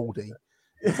longer mouldy.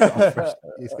 It's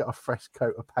got a fresh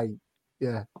coat of paint.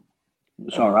 Yeah.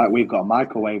 It's all right. We've got a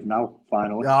microwave now,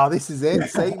 finally. Oh, this is it.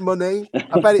 See, money.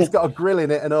 I bet it's got a grill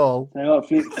in it and all. A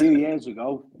few years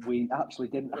ago, we actually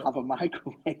didn't have a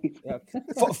microwave. Yeah.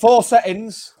 4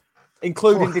 settings,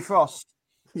 including defrost.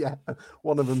 Yeah.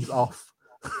 One of them's off.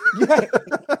 Yeah.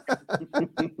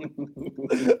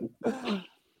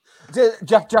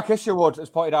 Jack Isherwood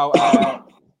has pointed out...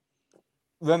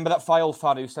 remember that File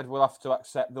fan who said we'll have to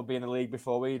accept they'll be in the league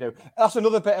before we do? That's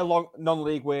another bit of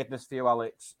non-league weirdness for you,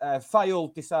 Alex. File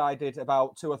decided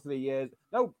about 2 or 3 years.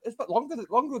 No, it's about longer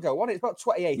ago, wasn't it? It's about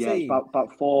 2018. Yeah,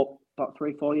 about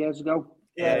 3-4 years ago.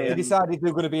 Yeah, they decided they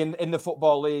were going to be in the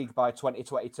Football League by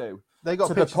 2022. They got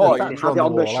to pictures the point. They had it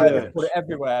on the shirt. Put it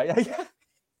everywhere. Yeah.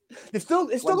 They've still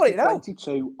got it now.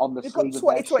 22 on the They've sleeve. Got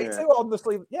 2022 on the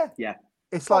sleeve. Yeah. Yeah.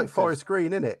 It's like Forest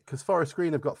Green, isn't it? Because Forest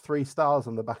Green have got 3 stars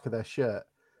on the back of their shirt,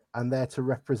 and they're to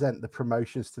represent the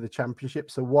promotions to the Championship.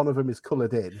 So one of them is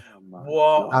coloured in,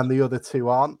 and the other 2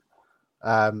 aren't.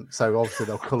 So obviously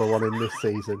they'll colour one in this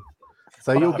season.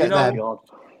 So you'll get them.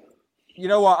 You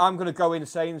know what? I'm going to go in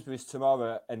Sainsbury's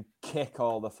tomorrow and kick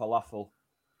all the falafel.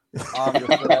 I'm just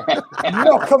going to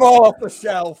knock them all off the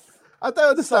shelf. I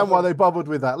don't understand why they bothered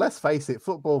with that. Let's face it,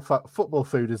 football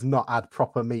food has not had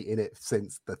proper meat in it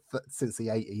since the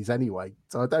 80s anyway.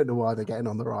 So I don't know why they're getting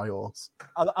on the high horse.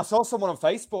 I saw someone on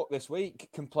Facebook this week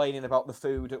complaining about the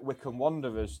food at Wycombe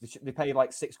Wanderers. They paid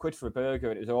like £6 for a burger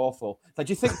and it was awful. Like,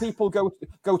 do you think people go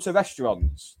to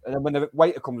restaurants and then when the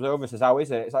waiter comes over and says, "How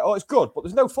is it?" It's like, "Oh, it's good, but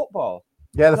there's no football."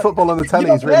 Yeah, the football on the telly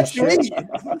is really shit.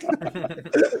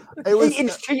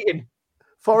 Eating's cheating.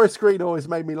 Forest Green always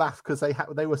made me laugh because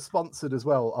they were sponsored as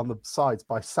well on the sides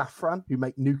by Safran, who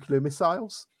make nuclear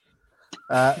missiles.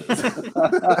 So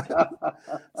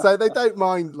they don't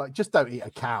mind, like, just don't eat a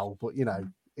cow. But, you know,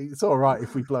 it's all right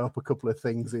if we blow up a couple of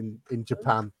things in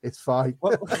Japan. It's fine.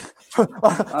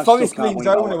 Forest Green's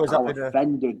owner was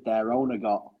offended their owner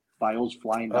got by us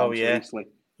flying down to Eastleigh.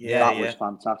 That was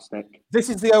fantastic. This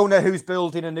is the owner who's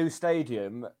building a new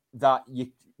stadium that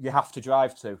you have to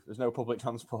drive to. There's no public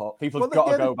transport. People have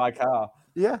got to go by car.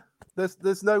 Yeah,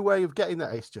 there's no way of getting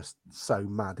that. It's just so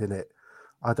mad, isn't it?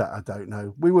 I don't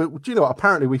know. Do you know what?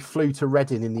 Apparently we flew to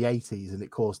Reading in the 80s and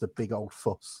it caused a big old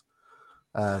fuss.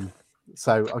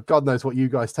 So God knows what you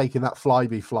guys taking that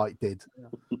Flybe flight did.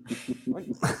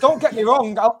 Don't get me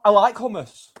wrong. I like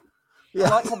hummus. Yeah. I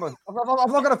like hummus.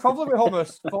 I've not got a problem with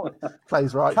hummus. But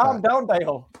plays right. Calm down,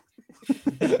 Dale.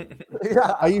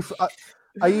 Yeah.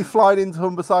 Are you flying into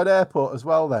Humberside Airport as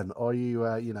well then, or are you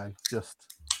just?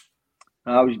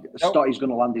 Stotty's going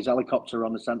to land his helicopter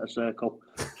on the centre circle.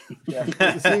 Yeah.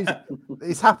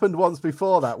 It's happened once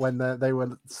before that when they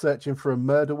were searching for a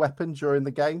murder weapon during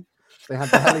the game. They had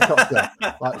the helicopter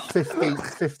like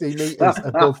 50 meters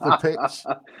above the pitch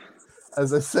as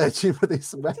they're searching for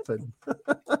this weapon.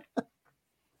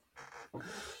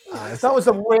 That was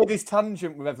the weirdest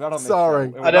tangent we've ever had on this.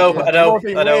 Sorry, I know.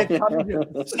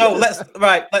 So let's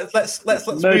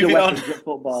move it on.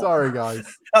 Sorry,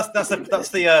 guys. That's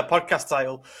the podcast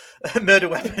title: Murder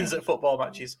Weapons at Football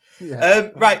Matches. Yeah.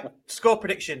 Right, score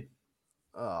prediction.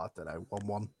 Oh, I don't know,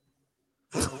 1-1.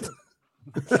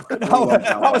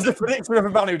 That was the prediction of a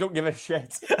man who don't give a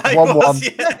shit.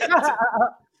 1-1.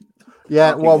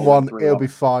 Yeah, 1-1. It'll be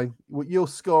fine. You'll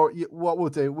score. What we'll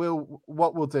do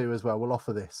as well. We'll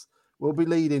offer this. We'll be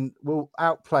leading. We'll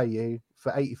outplay you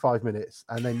for 85 minutes,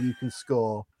 and then you can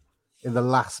score in the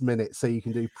last minute, so you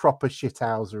can do proper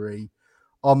shithousery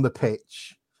on the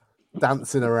pitch,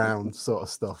 dancing around, sort of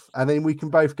stuff. And then we can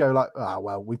both go like, "Ah, oh,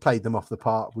 well, we played them off the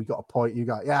park. We got a point." You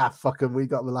go, "Yeah, fuck them. We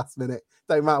got the last minute.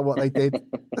 Don't matter what they did."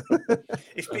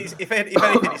 If anything,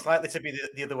 it's likely to be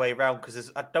the other way around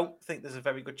because I don't think there's a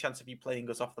very good chance of you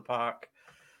playing us off the park.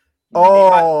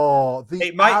 Oh,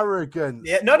 the arrogance!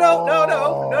 Yeah, no.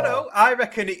 I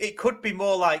reckon it could be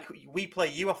more like we play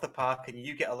you off the park and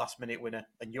you get a last minute winner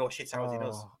and you're shithousing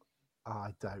us.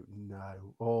 I don't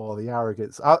know. Oh, the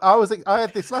arrogance! I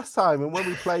had this last time, and when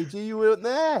we played you weren't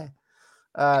there.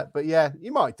 But yeah,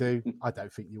 you might do. I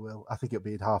don't think you will. I think it'll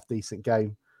be a half decent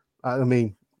game. I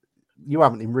mean, you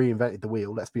haven't even reinvented the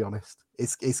wheel. Let's be honest.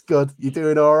 It's good. You're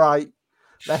doing all right.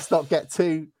 Let's not get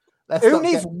too. Who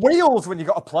needs wheels when you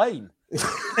got a plane?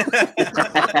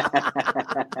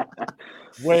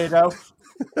 Weirdo.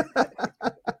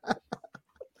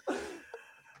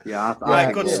 Yeah, I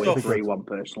think good we'll stuff. 3-1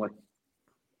 personally.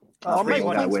 Oh, mate,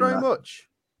 thanks very much.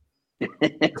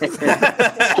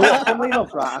 Funnily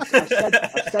enough, right,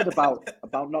 I said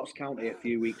about Notts County a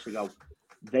few weeks ago.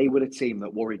 They were the team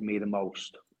that worried me the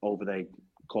most over the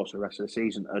course of the rest of the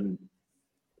season, and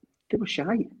they were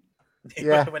shite.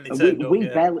 Yeah, we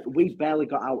barely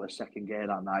got out of second gear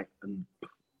that night, and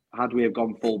had we have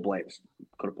gone full blitz,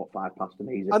 could have put 5 past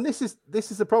them easy. And this is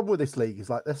the problem with this league is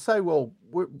like they're so well.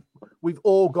 We've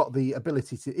all got the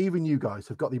ability to. Even you guys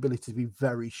have got the ability to be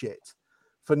very shit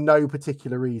for no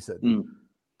particular reason,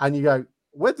 and you go,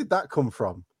 where did that come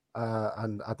from?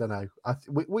 And I don't know.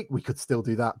 We could still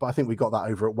do that, but I think we got that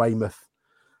over at Weymouth.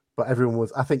 But everyone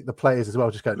was. I think the players as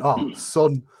well just going, "Oh,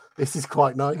 son, this is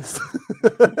quite nice."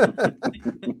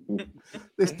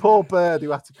 This poor bird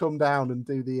who had to come down and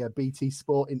do the BT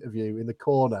Sport interview in the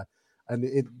corner, and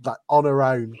it like on her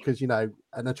own because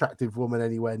an attractive woman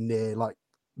anywhere near like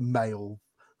male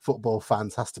football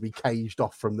fans has to be caged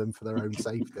off from them for their own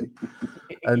safety.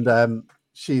 And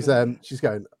she's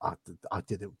going, I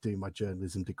didn't do my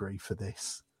journalism degree for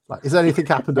this. Like, has anything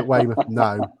happened at Weymouth?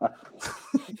 No.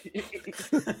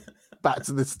 Back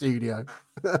to the studio.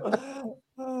 Love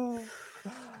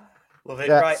it.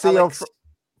 Right, see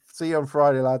you on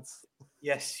Friday, lads.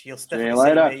 Yes, you'll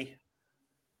definitely see me.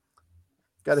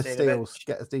 Get a steals.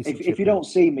 Get a decent. If you don't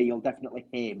see me, you'll definitely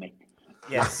hear me.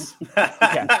 Yes.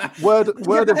 Word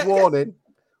of warning.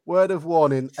 Word of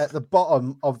warning. At the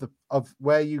bottom of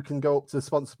where you can go up to the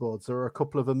sponsor boards, there are a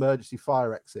couple of emergency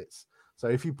fire exits. So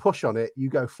if you push on it, you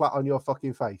go flat on your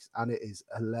fucking face, and it is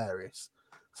hilarious.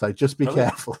 So just be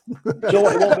careful. So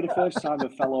it won't be the first time I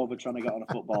fell over trying to get on a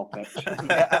football pitch.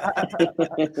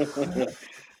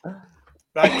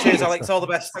 Right, cheers, Alex. All the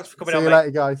best. Thanks for coming on, See you mate. later,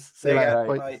 guys. See you later.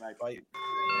 Bye. Bye.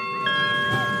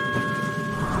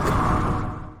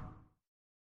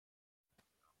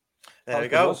 There we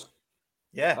go.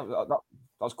 Yeah. That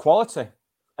was quality.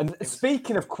 And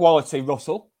speaking of quality,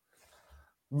 Russell,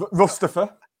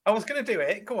 Rustafer. I was going to do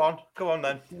it. Go on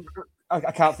then.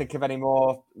 I can't think of any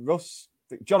more.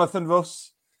 Jonathan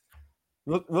Russ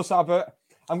Abbott.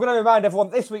 I'm going to remind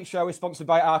everyone this week's show is sponsored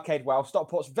by Arcade Wow,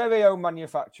 Stockport's very own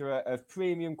manufacturer of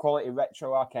premium quality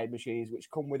retro arcade machines,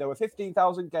 which come with over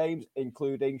 15,000 games,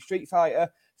 including Street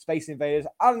Fighter, Space Invaders,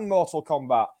 and Mortal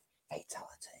Kombat.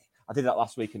 Fatality. I did that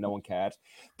last week and no one cared.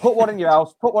 Put one in your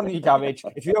house, put one in your garage.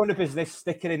 If you own a business,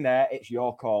 stick it in there. It's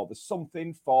your call. There's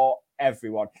something for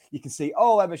everyone. You can see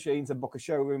all their machines and book a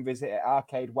showroom visit at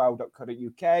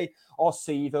arcadewow.co.uk or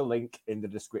see the link in the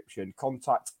description.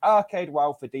 Contact Arcade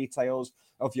Wow for details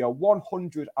of your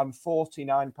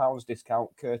 £149 discount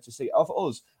courtesy of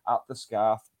us at the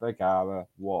Scarf Bergara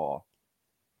War.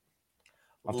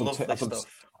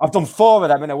 I've done 4 of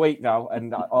them in a week now,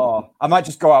 and I might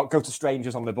just go to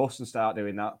strangers on the bus and start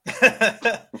doing that.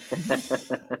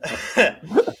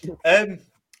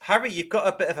 Harry, you've got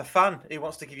a bit of a fan who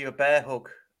wants to give you a bear hug.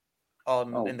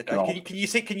 Can you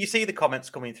see the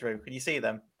comments coming through? Can you see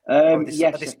them?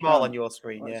 Yes, are they small on your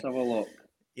screen? Let's have a look.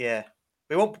 Yeah,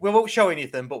 we won't show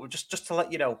anything, but just to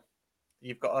let you know,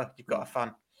 you've got a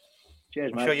fan.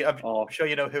 Cheers, mate. I'm sure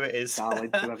you know who it is.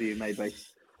 Darling, whoever you may be.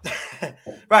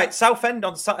 Right, Southend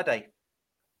on Saturday.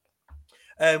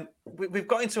 We've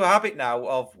got into a habit now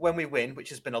of when we win, which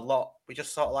has been a lot, we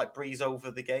just sort of like breeze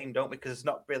over the game, don't we? Because there's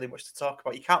not really much to talk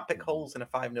about. You can't pick holes in a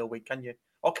 5-0 win, can you?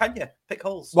 Or can you pick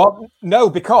holes? Well,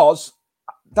 no, because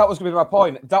that was going to be my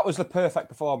point. That was the perfect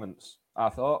performance, I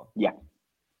thought. Yeah.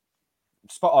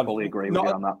 Spot on. Fully agree with you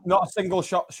on that. Not a single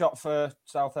shot for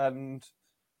Southend.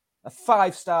 A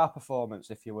 5-star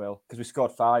performance, if you will, because we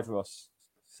scored 5 for us.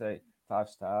 See,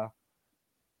 5-star.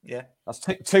 Yeah. That's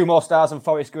 2 more stars than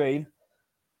Forest Green.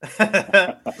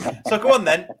 So go on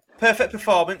then. Perfect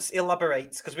performance,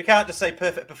 elaborate, because we can't just say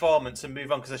perfect performance and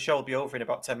move on because the show will be over in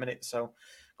about 10 minutes. So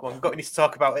go on, we need to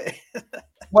talk about it.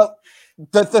 Well,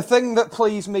 the thing that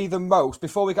pleased me the most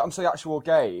before we got into the actual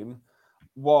game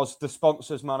was the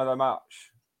sponsors' man of the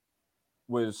match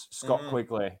was Scott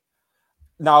Quigley.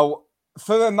 Now,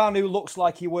 for a man who looks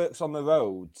like he works on the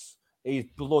roads, he's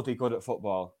bloody good at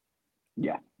football.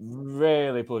 Yeah.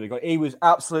 Really bloody good. He was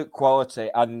absolute quality.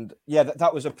 And yeah,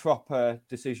 that was a proper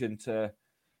decision it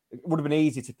would have been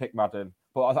easy to pick Madden.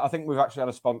 But I think we've actually had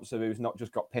a sponsor who's not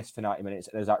just got pissed for 90 minutes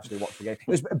and has actually watched the game. It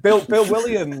was Bill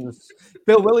Williams.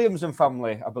 Bill Williams and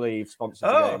family, I believe, sponsored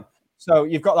the game. So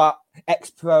you've got that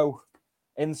ex-pro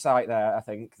insight there, I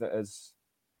think, that has...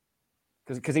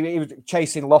 Because he was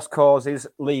chasing lost causes,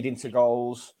 leading to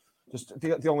goals. Just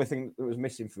the only thing that was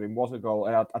missing for him was a goal,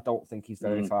 and I don't think he's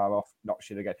very far off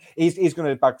notching again. He's going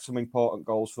to bag some important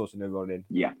goals for us in the running.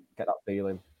 Yeah, get that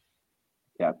feeling.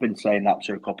 Yeah, I've been saying that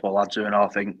to a couple of lads, and I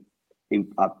think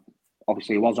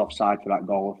obviously he was offside for that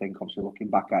goal. I think obviously looking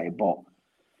back at it, but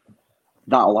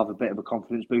that'll have a bit of a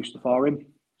confidence booster for him.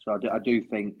 So I do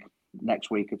think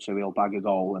next week or two he'll bag a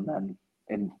goal, and then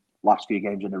in last few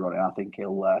games in the running, I think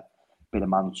he'll be the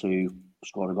man to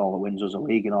score a goal that wins us a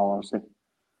league. In all honesty.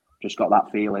 Just got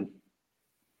that feeling.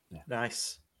 Yeah.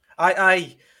 Nice.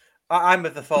 I'm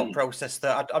of the thought process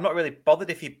that I'm not really bothered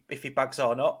if he bags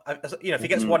or not. If he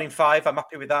gets 1 in 5, I'm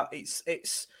happy with that. It's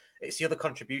the other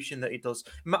contribution that he does.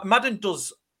 Madden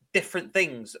does different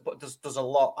things, but does a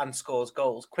lot and scores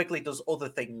goals. Quigley does other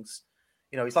things.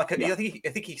 He's like I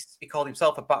think he called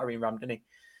himself a battering ram, didn't he?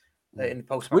 In the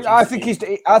post-match. I think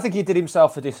he did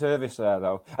himself a disservice there,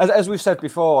 though. As we've said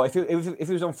before, if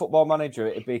he was on Football Manager,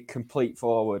 it'd be complete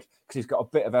forward because he's got a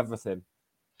bit of everything.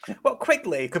 Well,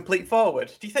 Quigley, complete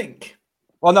forward. Do you think?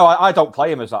 Well, no, I don't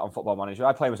play him as that on Football Manager.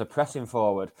 I play him as a pressing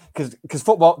forward because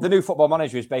the new Football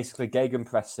Manager is basically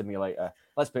Gegenpress simulator.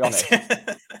 Let's be honest.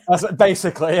 That's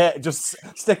basically it. Just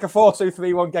stick a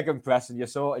 4-2-3-1 Gegenpress and you're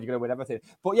sorted. You're going to win everything.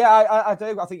 But yeah, I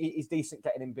do. I think he's decent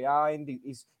getting in behind.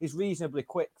 He's reasonably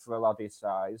quick for a lad his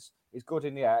size. He's good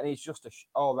in the air and he's just an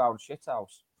all-round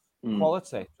shithouse.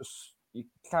 Quality. Just you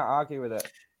can't argue with it.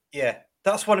 Yeah,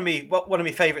 that's one of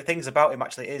my favourite things about him.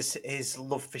 Actually, is his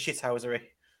love for shithousery.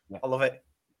 Yeah. I love it.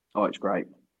 Oh, it's great.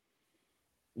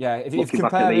 Yeah, if looking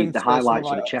back at the highlights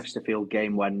of the Chesterfield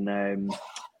game when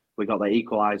we got the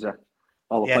equaliser,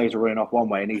 All the players are running off one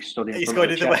way, and he's stood in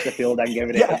front of Chesterfield and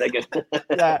giving it a dig.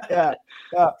 Yeah.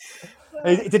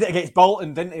 He did it against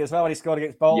Bolton, didn't he, as well? When he scored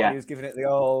against Bolton, he was giving it the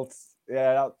old,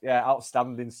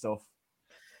 outstanding stuff.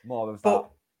 More than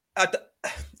that.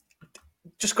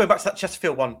 Just going back to that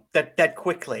Chesterfield one, dead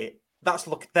quickly. That's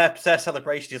their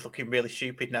celebration is looking really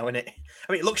stupid now, isn't it?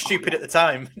 I mean, it looked stupid at the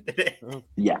time, didn't it?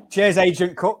 Yeah. Cheers,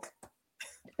 Agent Cook.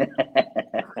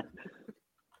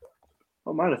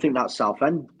 Well, man, I think that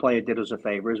Southend player did us a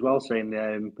favour as well,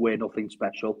 saying we're nothing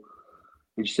special.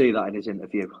 Did you see that in his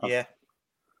interview? Yeah.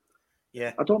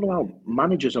 I don't know how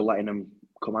managers are letting him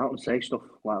come out and say stuff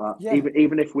like that. Yeah.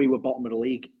 Even if we were bottom of the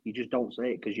league, you just don't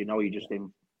say it because you know you're just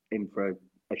in for a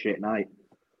shit night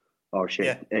or a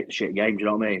shit game. Do you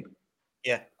know what I mean?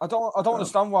 Yeah. I don't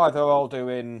understand why they're all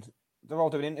doing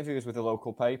interviews with the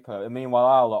local paper, and meanwhile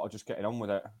our lot are just getting on with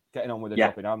it, the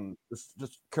job in hand.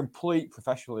 Just complete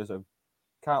professionalism.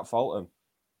 Can't fault them.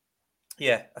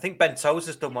 Yeah, I think Ben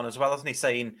Tozer's done one as well, hasn't he?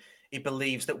 Saying he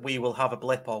believes that we will have a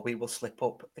blip or we will slip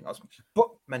up. I think that was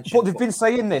mentioned. But they've been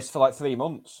saying this for like 3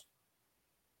 months.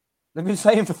 They've been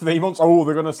saying for 3 months, oh,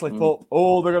 they're going to slip up.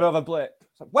 Oh, they're going to have a blip.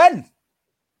 It's like, when?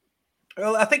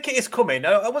 Well, I think it is coming.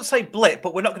 I wouldn't say blip,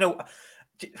 but we're not going to...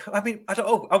 I mean, I don't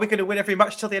know. Are we going to win every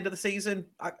match till the end of the season?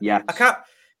 I can't...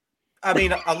 I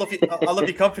mean, I love your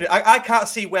confidence. I can't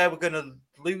see where we're going to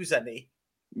lose any.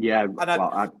 Yeah, like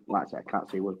I can't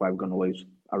see where we're going to lose.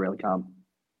 I really can't.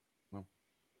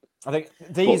 I think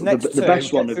these next the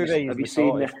best one. Have you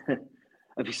seen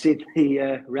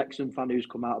the Wrexham fan who's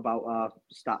come out about our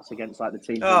stats against like the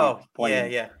teams?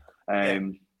 Yeah.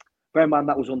 Bear in mind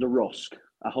that was under Rusk.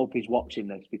 I hope he's watching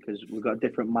this because we've got a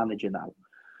different manager now.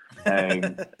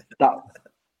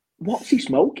 What's he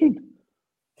smoking?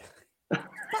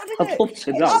 I'd love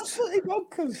to know. Absolutely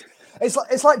bonkers.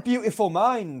 It's like Beautiful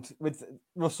Mind with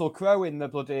Russell Crowe in the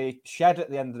bloody shed at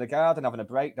the end of the garden having a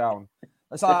breakdown.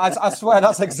 It's like, I swear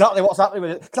that's exactly what's happening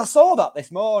with it. Because I saw that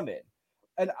this morning,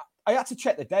 and I had to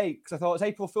check the date because I thought it's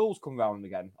April Fool's come round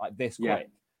again, like this quick.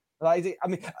 Like, I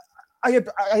mean, I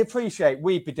appreciate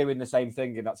we'd be doing the same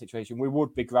thing in that situation. We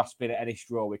would be grasping at any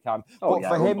straw we can. But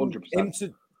for him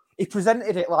he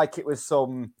presented it like it was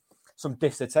some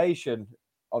dissertation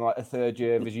on like a third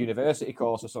year of his university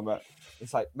course or something.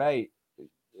 It's like, mate,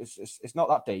 it's not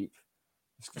that deep.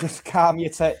 Just calm your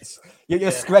tits.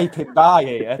 You're scraping by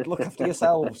here. Look after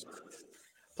yourselves.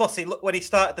 Plus, when he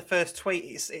started the first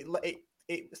tweet,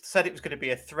 it said it was going to be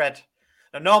a thread.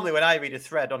 Now, normally when I read a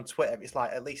thread on Twitter, it's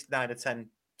like at least 9 or 10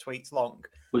 tweets long.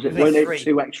 Weren't it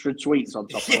 2 extra tweets on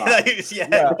top of that?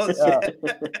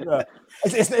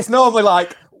 It's normally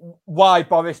like why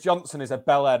Boris Johnson is a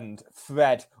bell end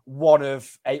thread, one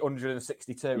of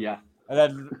 862. Yeah. And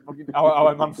then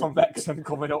our man from Wrexham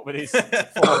coming up with his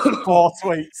four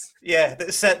tweets. Yeah,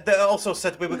 that also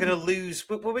said we were going to lose.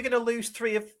 Were we going to lose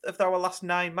 3 of our last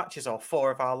 9 matches or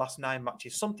 4 of our last 9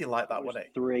 matches? Something like that, wasn't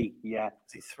it? 3, yeah.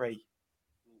 Is it 3?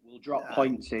 We'll drop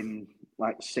points in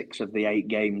like 6 of the 8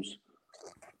 games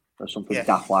or something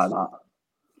daft like that.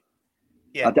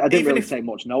 Yeah, I didn't really take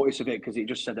much notice of it because it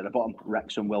just said at the bottom,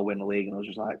 Wrexham will win the league, and I was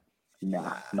just like,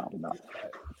 nah, not enough.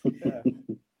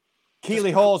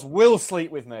 Keeley Hawes will sleep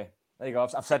with me. There you go.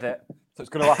 I've said it. So it's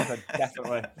going to happen,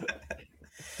 definitely.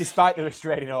 Despite the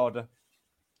restraining order.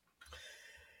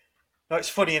 No, it's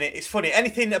funny, isn't it? It's funny.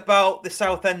 Anything about the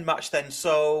Southend match then?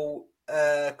 So,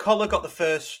 Collar got the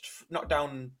first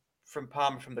knockdown from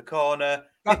Palmer from the corner.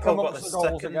 Hippo got the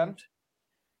second. Again.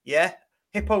 Yeah.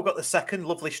 Hippo got the second.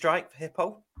 Lovely strike for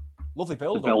Hippo. Lovely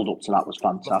build-up. The build-up to that was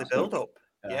fantastic. Lovely build-up.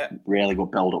 Yeah. Really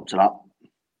good build-up to that.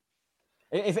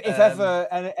 If ever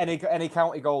any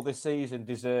county goal this season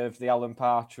deserved the Alan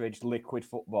Partridge liquid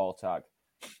football tag,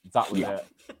 that was it.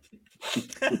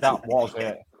 That was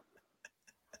it.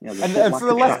 Yeah, and for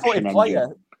a left-footed player,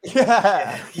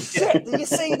 shit, do you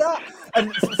see that?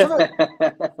 And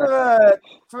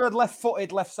for a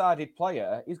left-footed, left-sided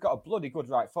player, he's got a bloody good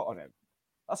right foot on him.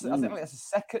 I think that's a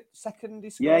second.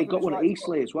 He got one at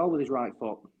Eastleigh as well with his right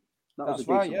foot. That's a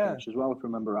decent finish as well, if I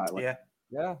remember rightly. Yeah.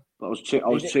 But I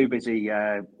was too busy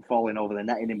falling over the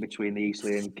netting in between the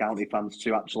Eastleigh and County fans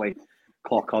to actually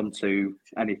clock on to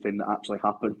anything that actually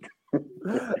happened.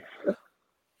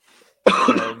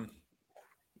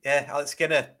 Alex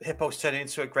Skinner, Hippo's turning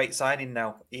into a great signing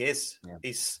now. He is. Yeah.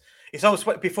 He's almost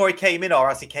before he came in or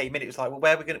as he came in, it was like, well,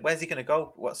 where's he going to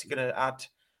go? What's he going to add?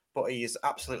 But he's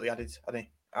absolutely added, hasn't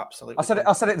he? Absolutely. I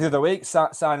said it the other week.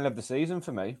 Signing of the season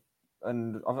for me,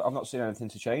 and I've not seen anything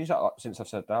to change that since I've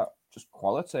said that. Just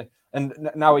quality, and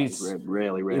now he's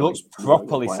really he looks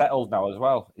properly settled now as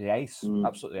well. The ace,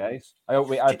 absolutely ace.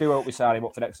 I do hope we sign him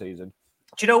up for next season.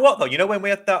 Do you know what though? You know when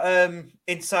we had that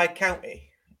inside county,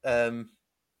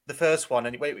 the first one,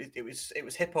 and it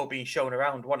was Hippo being shown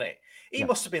around, wasn't it? He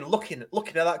must have been looking at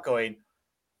that, going,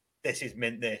 "This is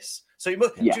mint." This. So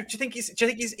do you think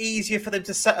it's easier for them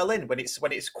to settle in when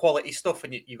it's quality stuff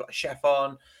and you've got a chef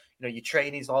on, your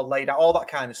training's all laid out, all that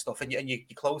kind of stuff, and your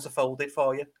clothes are folded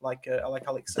for you, like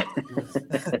Alex said.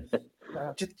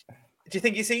 Do you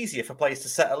think it's easier for players to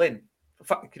settle in,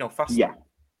 faster?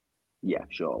 Yeah,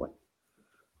 surely.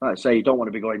 Like I say, you don't want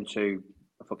to be going to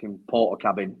a fucking porter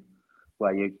cabin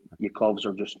where your clothes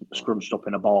are just scrunched up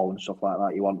in a ball and stuff like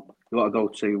that. You want to go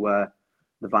to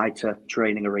the Vita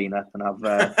training arena and have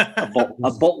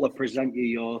a butler present you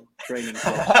your training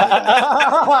clothes.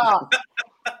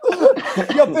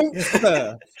 Your boots,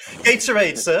 sir.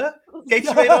 Gatorade, sir.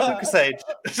 Gatorade or Lucasade.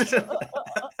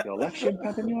 Your left shin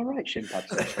pad and your right shin pad.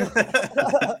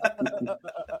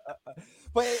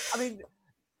 But I mean,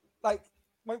 like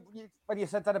when you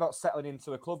said that about settling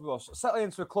into a club, Ross, settling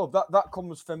into a club, that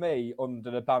comes for me under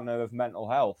the banner of mental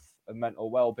health and mental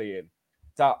well-being.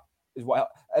 That is what,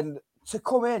 and to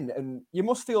come in and you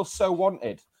must feel so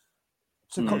wanted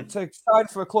to sign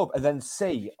for a club and then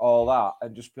see all that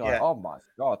and just be like, oh my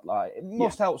God, like it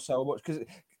must help so much, because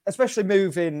especially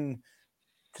moving,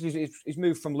 because he's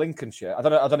moved from Lincolnshire. I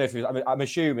don't know if I'm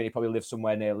assuming he probably lives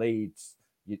somewhere near Leeds.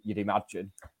 You'd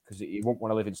imagine, because he won't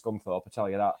want to live in Scunthorpe, I tell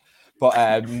you that. But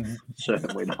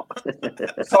certainly not.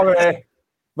 Sorry,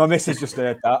 my missus just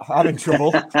heard that. I'm in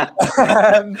trouble.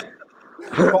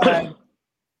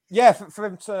 Yeah, for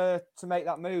him to make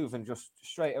that move and just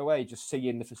straight away just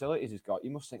seeing the facilities he's got, you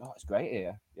must think, oh, it's great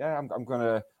here. Yeah, I'm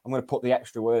gonna put the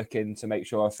extra work in to make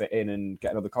sure I fit in and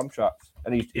get another contract,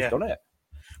 and he's done it.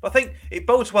 But I think it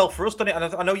bodes well for us, doesn't it?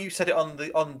 And I know you said it on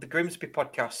the Grimsby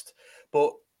podcast,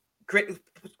 but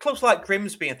clubs like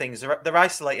Grimsby and things, they're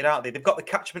isolated, aren't they? They've got the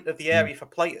catchment of the area for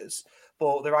players,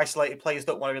 but they're isolated. Players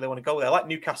don't really want to go there. Like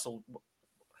Newcastle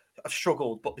have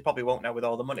struggled, but they probably won't now with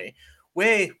all the money.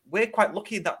 We're quite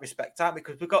lucky in that respect, aren't we?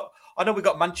 Because we've got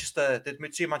Manchester, the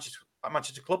two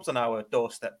Manchester clubs on our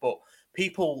doorstep, but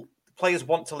players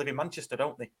want to live in Manchester,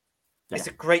 don't they? Yeah. It's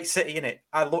a great city, isn't it?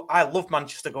 I love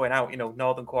Manchester going out,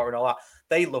 Northern Quarter and all that.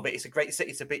 They love it. It's a great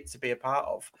city to be a part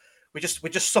of. We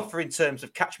just suffer in terms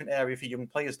of catchment area for young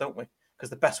players, don't we? Because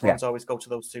the best ones always go to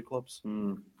those two clubs.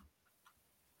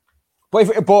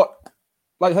 But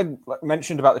like I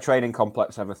mentioned about the training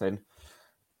complex and everything,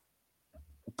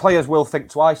 players will think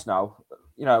twice now.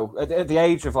 At the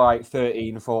age of like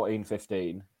 13, 14,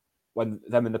 15, when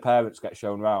them and the parents get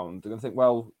shown round, they're going to think,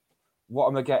 well, what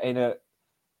am I getting at?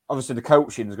 Obviously, the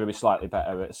coaching is going to be slightly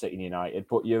better at City United,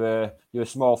 but you're a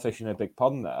small fish in a big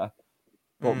pond there.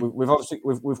 But we've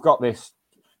got this,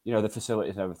 the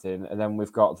facilities and everything, and then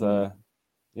we've got the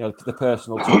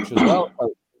personal touch as well.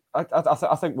 So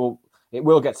I think it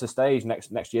will get to the stage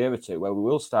next year or two where we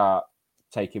will start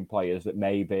taking players that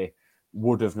maybe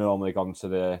would have normally gone to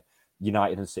the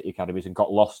United and City academies and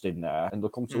got lost in there, and they'll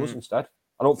come to us instead.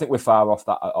 I don't think we're far off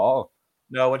that at all.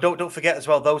 No, and don't forget as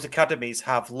well, those academies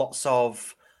have lots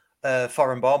of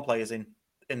foreign-born players in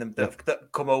them that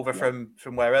come over from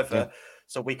wherever. Yeah.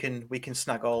 So we can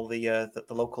snag all the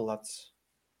local lads.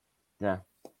 Yeah.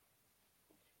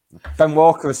 Ben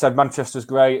Walker has said Manchester's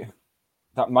great.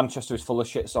 That Manchester is full of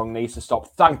shit song needs to stop.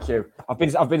 Thank you. I've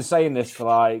been saying this for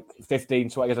like 15,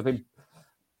 20 years. I've been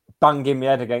banging my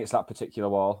head against that particular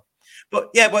wall.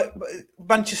 But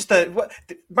Manchester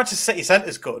City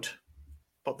Centre's good,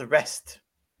 but the rest.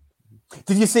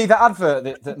 Did you see that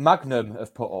advert that Magnum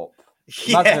have put up?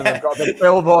 Magnum have got the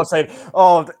billboard saying,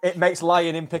 "Oh, it makes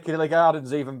lying in Piccadilly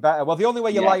Gardens even better." Well, the only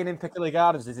way you're lying in Piccadilly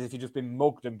Gardens is if you've just been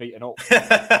mugged and beaten up.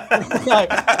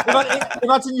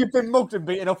 Imagine you've been mugged and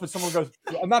beaten up, and someone goes,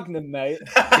 "A Magnum, mate."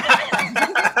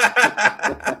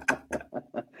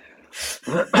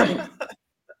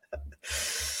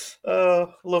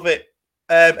 Oh, love it.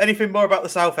 Anything more about the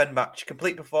Southend match?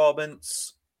 Complete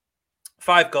performance,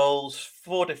 5 goals,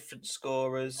 4 different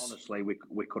scorers. Honestly,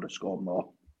 we could have scored more.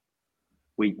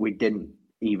 We didn't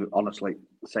even, honestly,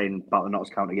 saying about the Notts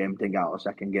County game, didn't get out of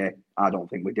second gear. I don't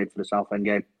think we did for the Southend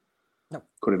game. No.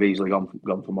 Could have easily gone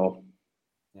for more.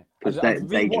 Because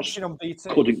they just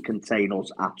couldn't contain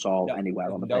us at all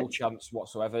anywhere on the pitch. No chance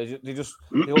whatsoever. They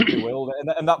looked bewildered.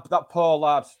 And that poor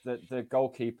lad, the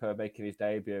goalkeeper making his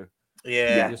debut.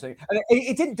 Yeah. And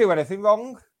he didn't do anything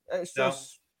wrong. It's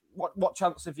just, what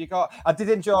chance have you got? I did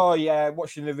enjoy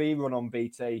watching the rerun on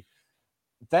BT.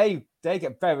 They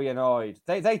get very annoyed.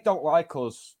 They don't like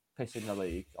us pissing the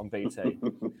league on BT.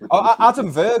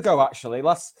 Adam Virgo, actually.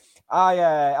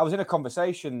 I was in a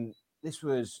conversation. This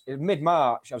was in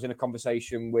mid-March. I was in a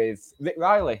conversation with Rick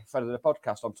Riley, friend of the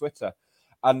podcast, on Twitter,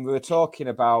 and we were talking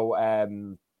about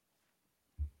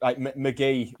like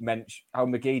McGee mentioned how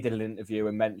McGee did an interview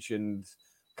and mentioned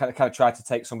kind of tried to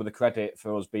take some of the credit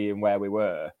for us being where we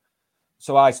were.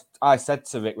 So I said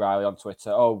to Rick Riley on Twitter,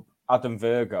 "Oh, Adam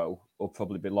Virgo will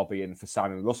probably be lobbying for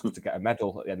Simon Russell to get a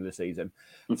medal at the end of the season."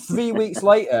 3 weeks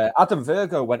later, Adam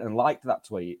Virgo went and liked that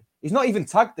tweet. He's not even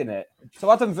tagged in it.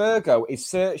 So Adam Virgo is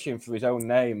searching for his own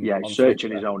name. Yeah, he's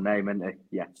searching his own name, isn't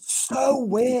he? Yeah. So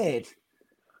weird.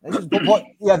 But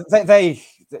yeah,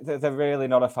 they're really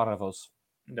not a fan of us.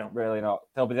 No, really not.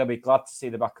 They'll be glad to see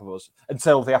the back of us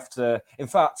until they have to. In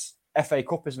fact, FA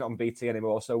Cup isn't on BT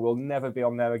anymore, so we'll never be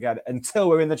on there again until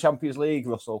we're in the Champions League.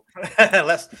 Russell,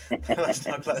 let's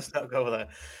not go there.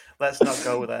 Let's not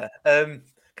go there.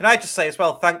 Can I just say as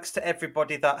well, thanks to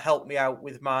everybody that helped me out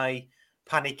with my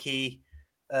panicky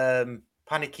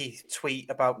tweet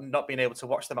about not being able to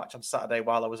watch the match on Saturday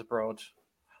while I was abroad.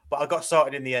 But I got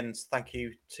sorted in the end. Thank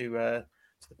you to the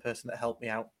person that helped me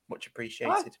out. Much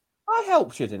appreciated. I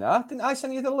helped you, didn't I? Didn't I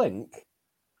send you the link?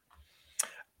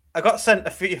 I got sent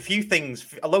a few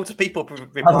things. Loads of people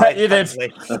replied. You did.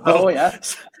 Oh, yeah.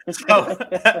 So,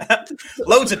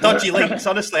 loads of dodgy links.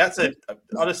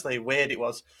 Honestly, weird it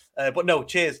was. But no,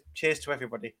 cheers to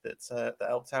everybody that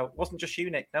helped out. It wasn't just you,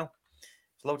 Nick. No,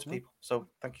 it's loads of people. So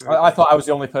thank you. I thought I was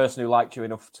the only person who liked you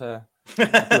enough to do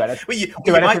anything.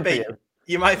 you might be.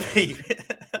 You might be.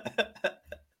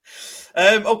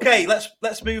 Okay,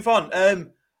 let's move on.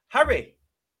 Harry,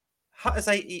 Hatters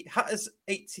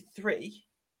 83.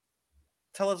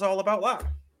 Tell us all about that.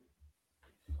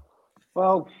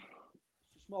 Well,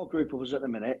 it's a small group of us at the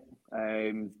minute.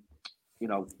 You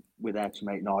know, we're there to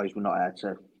make noise. We're not there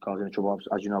to cause any trouble.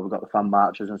 As you know, we've got the fan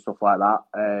marches and stuff like that.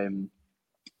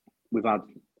 We've had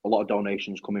a lot of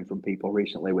donations coming from people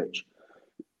recently, which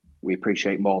we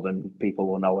appreciate more than people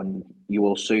will know, and you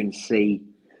will soon see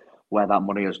where that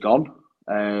money has gone.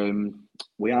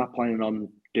 We are planning on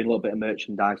doing a little bit of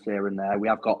merchandise here and there. We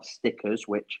have got stickers,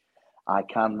 which I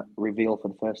can reveal for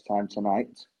the first time tonight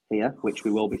here, which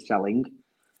we will be selling.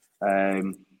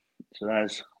 So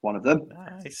there's one of them.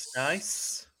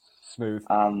 Nice. Smooth.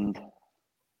 And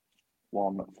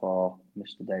one for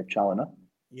Mr. Dave Challoner.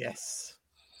 Yes.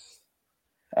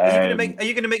 Are you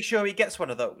going to make sure he gets one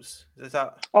of those? Is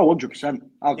that? Oh, 100%.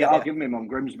 I'll give him on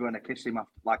Grimsby when I kiss him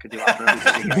like I do after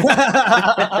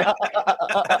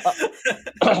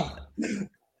everything.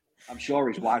 I'm sure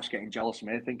his wife's getting jealous of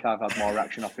me. I think I've had more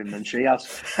action off him than she has.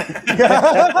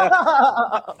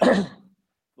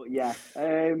 But yeah,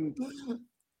 a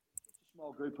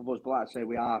small group of us. But like I say,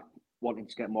 we are wanting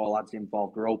to get more lads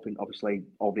involved. We're hoping, obviously,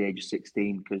 over the age of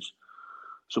 16, because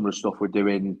some of the stuff we're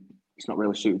doing, it's not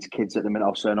really suited to kids at the minute.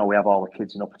 Also, I know we have all the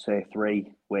kids in upper tier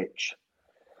 3, which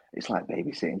it's like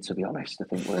babysitting, to be honest. I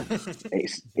think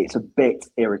it's a bit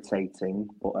irritating,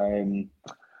 but I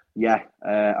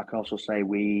can also say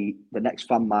the next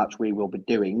fan march we will be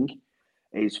doing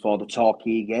is for the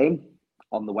Torquay game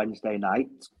on the Wednesday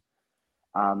night,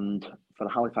 and for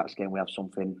the Halifax game we have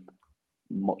something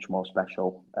much more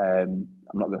special. I'm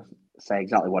not going to say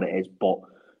exactly what it is, but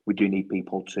we do need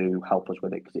people to help us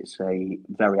with it because it's a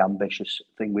very ambitious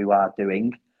thing we are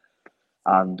doing,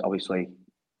 and obviously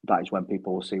that is when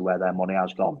people will see where their money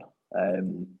has gone.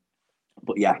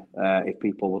 But yeah, if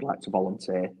people would like to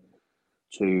volunteer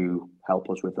to help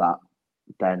us with that,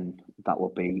 then that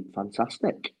would be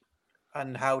fantastic.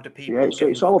 And how do people? Yeah, so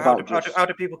it's all about. How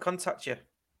do people contact you?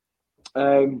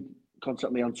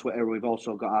 Contact me on Twitter. We've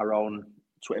also got our own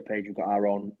Twitter page. We've got our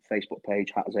own Facebook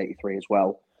page, Hatters83 as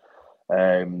well.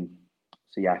 So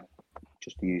yeah,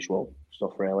 just the usual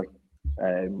stuff really.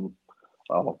 Or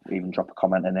even drop a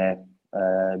comment in here.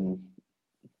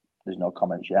 There's no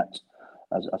comments yet,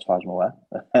 as far as I'm aware.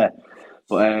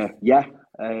 But yeah,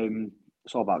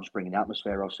 it's all about just bringing the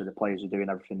atmosphere. Also, the players are doing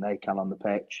everything they can on the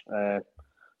pitch.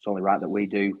 It's only right that we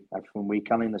do everything we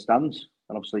can in the stands.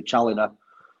 And obviously, Challoner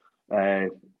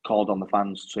called on the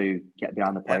fans to get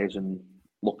behind the players and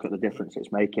look at the difference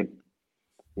it's making.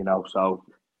 You know, so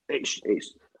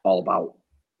it's all about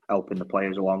helping the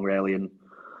players along really and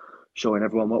showing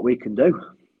everyone what we can do.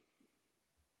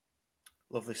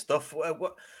 Lovely stuff.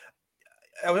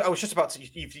 I was just about to.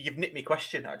 You've nicked me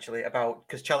question actually about,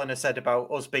 because Challoner said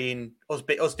about us doing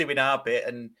our bit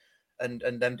and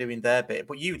them doing their bit,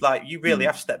 but you really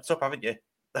have stepped up, haven't you?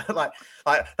 like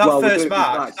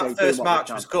that first march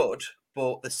was good,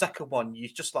 but the second one you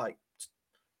just like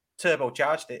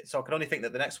turbocharged it. So I can only think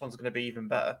that the next one's going to be even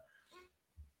better.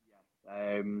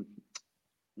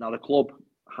 Now the club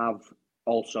have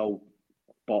also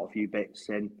bought a few bits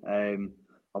in.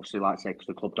 Obviously, like I say, because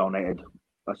the club donated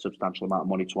a substantial amount of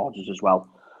money towards us as well.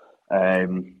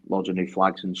 Loads of new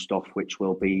flags and stuff, which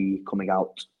will be coming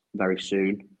out very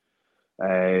soon.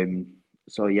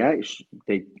 So yeah,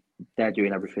 they're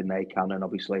doing everything they can, and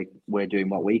obviously we're doing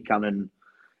what we can, and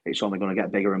it's only going to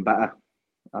get bigger and better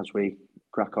as we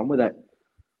crack on with it.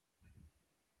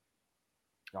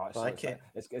 Oh, it's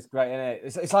great, isn't it?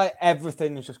 It's like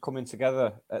everything's just coming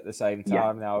together at the same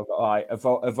time now. We've got like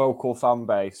a vocal fan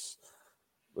base.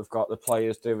 We've got the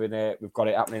players doing it. We've got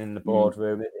it happening in the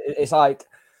boardroom. It's like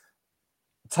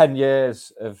 10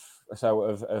 years of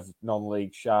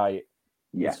non-league shite.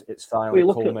 Yeah, it's finally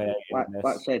culminating. Like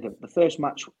I said, the first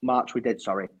March we did.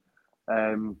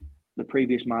 The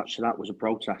previous March to that was a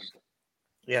protest.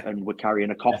 Yeah, and we're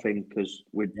carrying a coffin because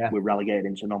we're relegated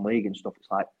into non-league and stuff.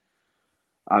 It's like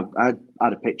I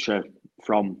had a picture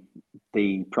from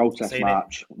the protest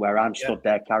march where I'm stood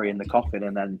there carrying the coffin,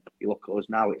 and then you look at us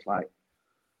now. It's like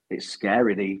it's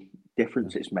scary the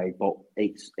difference it's made, but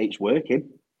it's working.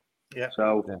 Yeah.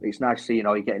 So it's nice to see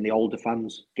you're getting the older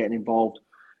fans getting involved,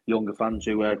 younger fans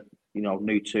who are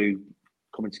new to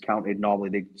coming to County. Normally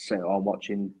they sit at home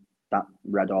watching that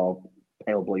red or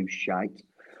pale blue shite,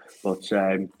 but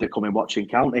they're coming watching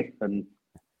County, and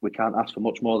we can't ask for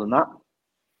much more than that.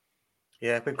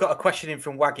 Yeah, we've got a question in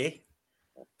from Waggy,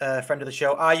 friend of the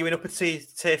show. Are you in upper tier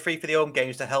 3 for the home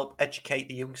games to help educate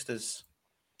the youngsters?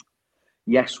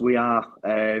 Yes, we are.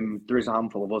 There is a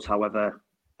handful of us, however,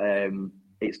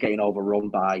 it's getting overrun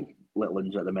by little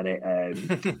ones at the minute.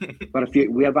 But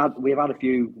we have had a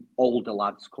few older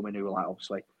lads coming who are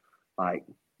obviously my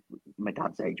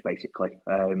dad's age, basically.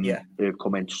 Who've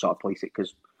come in to sort of police it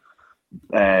because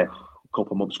a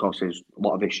couple of months ago there's a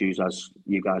lot of issues, as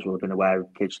you guys will have been aware,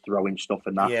 of kids throwing stuff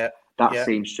and that. That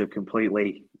seems to have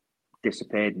completely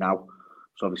disappeared now.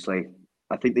 So obviously,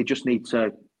 I think they just need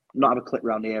to not have a clip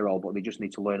around the ear hole, but they just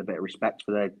need to learn a bit of respect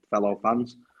for their fellow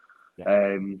fans.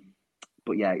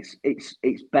 But yeah,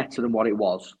 it's better than what it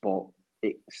was, but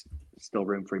it's still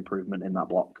room for improvement in that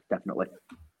block, definitely.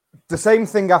 The same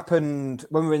thing happened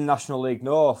when we were in National League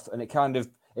North, and it kind of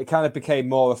became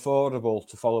more affordable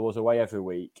to follow us away every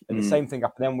week. And the same thing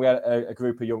happened then. We had a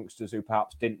group of youngsters who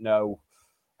perhaps didn't know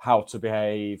how to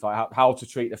behave, how to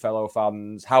treat the fellow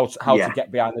fans, how to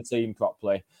get behind the team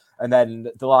properly. And then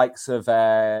the likes of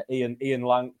Ian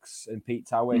Lanks and Pete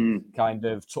Towie kind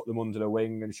of took them under the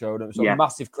wing and showed them. So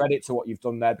massive credit to what you've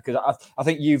done there, because I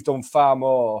think you've done far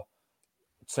more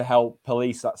to help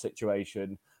police that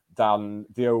situation than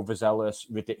the overzealous,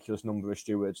 ridiculous number of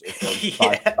stewards. Absolutely.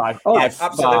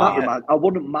 I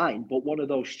wouldn't mind, but one of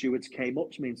those stewards came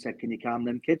up to me and said, "Can you calm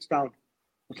them kids down?" I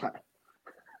was like,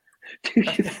 "Do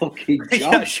your fucking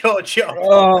job." Short job.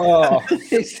 Oh.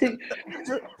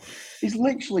 He's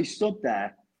literally stood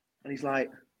there and he's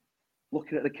like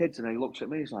looking at the kids, and he looks at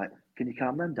me. He's like, "Can you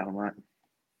calm them down?" I'm like,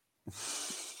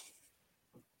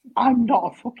 I'm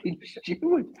not a fucking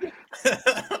steward.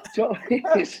 So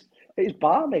it's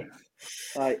balmy.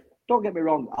 Like, don't get me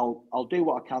wrong. I'll do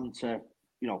what I can to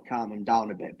calm them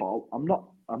down a bit, but I'm not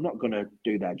going to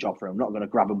do their job for them. I'm not going to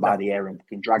grab them by the ear and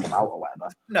fucking drag them out or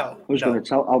whatever. No, I'm just going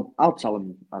to I'll tell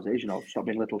them as it is. Stop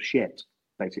being little shit,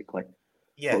 basically.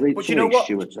 Yeah, but you know what?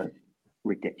 Stewards are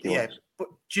ridiculous. Yeah, but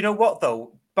do you know what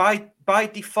though? By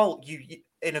default, you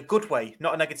in a good way,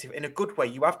 not a negative, in a good way,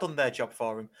 you have done their job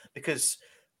for them because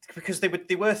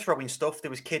they were throwing stuff.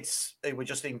 There was kids who were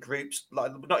just in groups,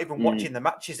 like not even watching the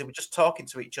matches. They were just talking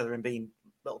to each other and being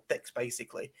little dicks,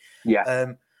 basically.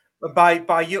 Yeah.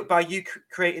 By you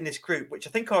creating this group, which I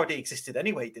think already existed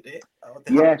anyway, did it?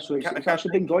 So it's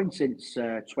actually been going since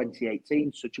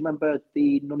 2018. So do you remember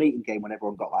the Nuneaton game when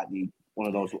everyone got one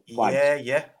of those flags?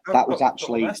 Yeah. That was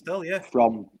actually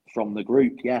from the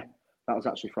group. Yeah, that was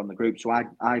actually from the group. So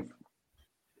I've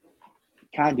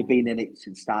kind of been in it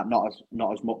since start, not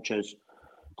as much as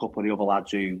a couple of the other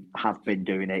lads who have been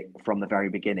doing it from the very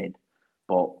beginning.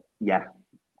 But yeah,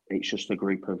 it's just a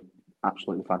group of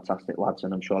absolutely fantastic lads,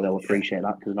 and I'm sure they'll appreciate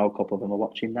that because I know a couple of them are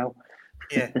watching now.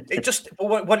 Yeah, it just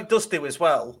what it does do as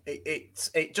well.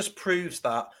 It just proves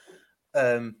that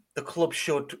the club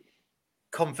should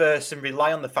converse and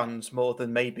rely on the fans more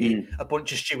than maybe a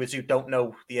bunch of stewards who don't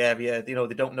know the area. They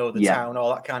don't know the town,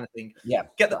 all that kind of thing. Yeah,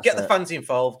 get the fans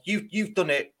involved. You've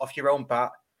done it off your own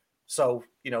bat, so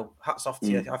hats off to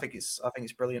you. I think it's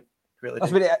brilliant.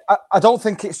 Really, I don't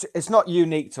think it's not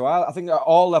unique to I think at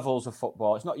all levels of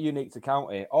football. It's not unique to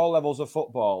County. All levels of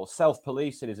football,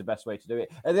 self-policing is the best way to do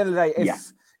it. At the end of the day,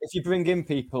 if you bring in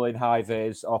people in high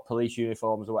vis or police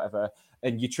uniforms or whatever,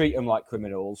 and you treat them like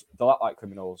criminals, they'll act like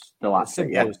criminals.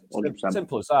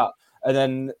 Simple as that. And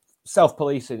then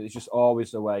self-policing is just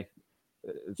always the way.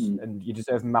 And you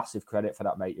deserve massive credit for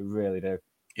that, mate. You really do.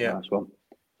 Yeah, nice one.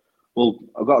 Well,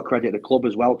 I've got to credit the club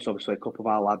as well, because obviously a couple of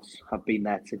our lads have been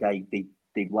there today. They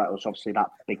let us, obviously, that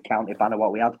big County banner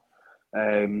what we had.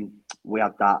 we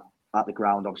had that at the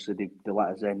ground. Obviously, they let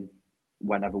us in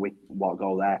whenever we want to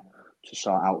go there to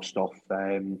sort out stuff.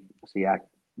 So yeah,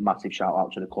 massive shout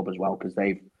out to the club as well, because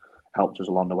they've helped us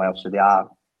along the way. So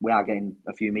we are getting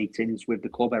a few meetings with the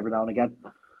club every now and again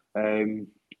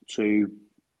to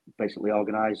basically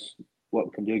organise what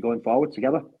we can do going forward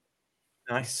together.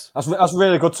 Nice. That's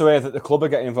really good to hear that the club are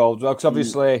getting involved. Because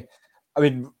obviously, I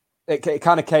mean, it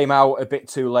kind of came out a bit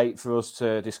too late for us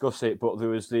to discuss it, but there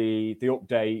was the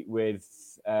update with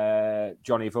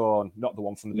Johnny Vaughan, not the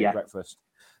one from the Big Breakfast.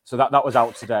 So that was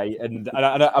out today, and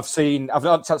I've not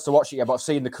had a chance to watch it yet, but I've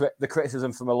seen the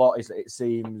criticism from a lot is that it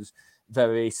seems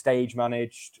very stage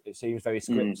managed, it seems very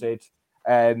scripted,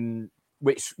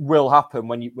 which will happen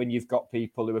when you've got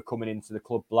people who are coming into the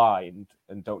club blind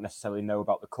and don't necessarily know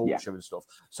about the culture and stuff.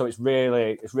 So it's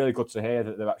really good to hear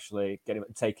that they're actually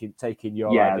taking your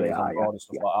ideas on board and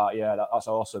stuff like that. Yeah, that's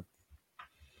awesome.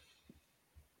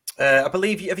 I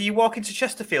believe have you walking to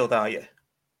Chesterfield? Are you?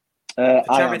 I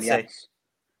am, yes.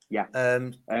 Yeah.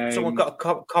 Someone got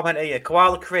a comment here.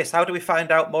 Koala Chris, how do we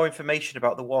find out more information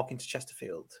about the walk into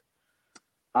Chesterfield?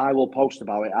 I will post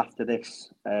about it after this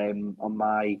on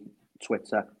my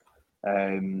Twitter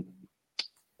at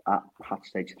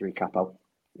 #Stage3Capo,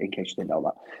 in case you didn't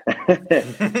know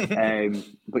that.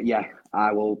 But yeah,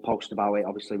 I will post about it.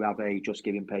 Obviously, we have a Just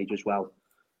Giving page as well.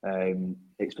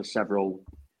 It's for several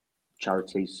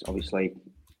charities, obviously,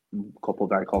 a couple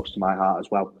very close to my heart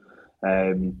as well.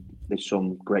 There's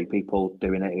some great people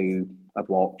doing it who have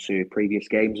walked to previous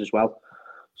games as well.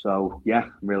 So yeah,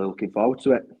 I'm really looking forward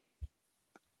to it.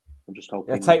 I'm just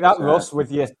hoping. Yeah, take that, Russ,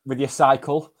 with your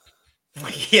cycle.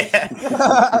 Yeah,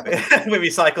 we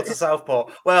cycled to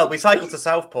Southport. Well, we cycled to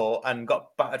Southport and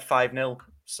got battered 5-0.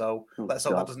 So let's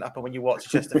hope that doesn't happen when you walk to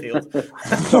Chesterfield.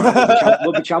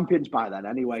 We'll be champions by then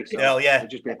anyway. So it'll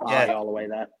just be a party all the way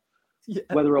there. Yeah.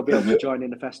 Whether I'll be able to join in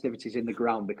the festivities in the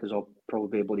ground, because I'll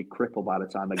probably be a bloody cripple by the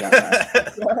time I get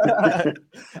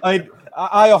there.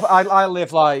 I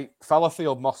live like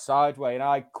Fallowfield, Moss Sideway, and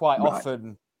I quite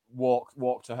often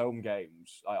walk to home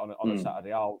games on a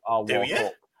Saturday. I'll walk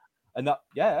up, and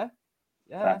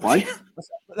Why?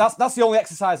 That's the only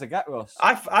exercise I get, Russ.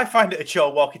 I find it a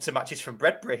chore walking to matches from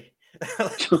Bredbury.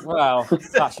 Well,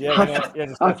 that's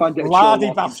I find it a lardy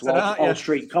bastard, aren't you? Old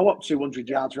Street Co-op 200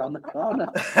 yards around the corner.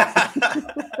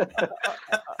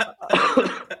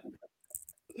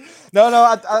 No,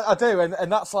 I do,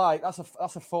 and that's a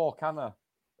 4-canner.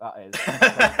 That is.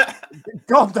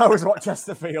 God knows what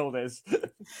Chesterfield is.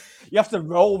 You have to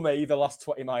roll me the last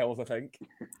 20 miles, I think.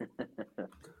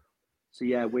 So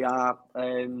yeah, we are.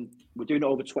 We're doing it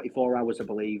over 24 hours, I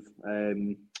believe.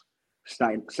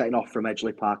 Setting off from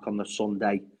Edgeley Park on the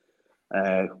Sunday,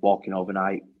 walking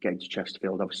overnight, getting to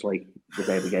Chesterfield, obviously, the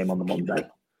day of the game on the Monday.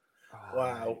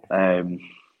 Wow.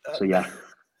 So yeah,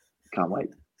 can't wait.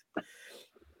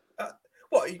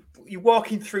 What, you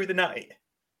walking through the night?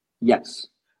 Yes.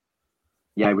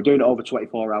 Yeah, we're doing it over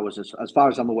 24 hours. As far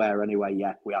as I'm aware, anyway,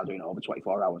 yeah, we are doing it over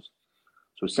 24 hours.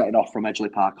 So we're setting off from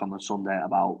Edgeley Park on the Sunday at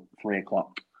about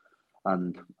 3:00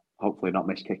 and hopefully not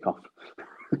miss kickoff.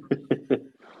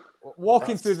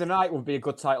 Walking through the night would be a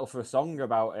good title for a song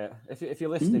about it. If you're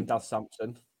listening, Daz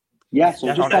Sampson. Yes, I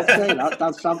was just about to say that.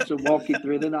 Daz Sampson, Walking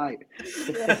Through the Night.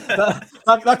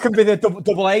 that could be the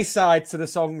double A side to the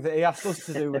song that he asked us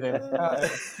to do with him.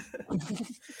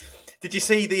 Did you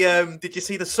see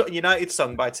the Sutton United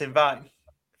song by Tim Vine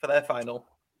for their final?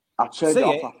 I turned it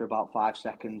off after about 5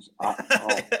 seconds. Oh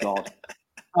God!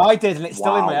 I did, and it's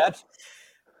still in my head.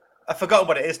 I've forgotten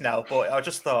what it is now, but I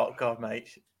just thought, God, mate,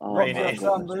 but it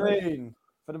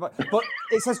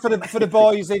says for the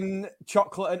boys in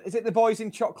chocolate. And is it the boys in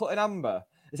chocolate and amber?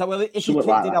 Is that well? If your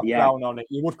kit did have brown on it,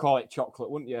 you would call it chocolate,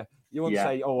 wouldn't you? You wouldn't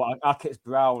say, "Oh, our kit's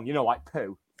brown." You know, like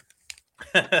poo.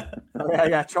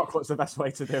 Yeah, chocolate's the best way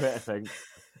to do it, I think.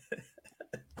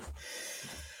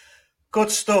 Good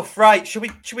stuff. Right, should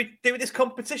we do this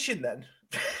competition then?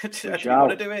 Do you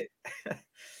want to do it?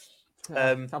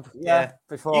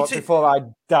 Before I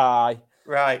die.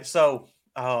 Right. So,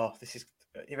 this is.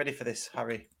 Are you ready for this,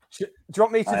 Harry? Do you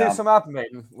want me to do some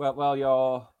admin? Well,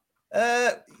 you're.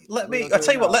 I'll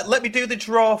tell you what. Let me do the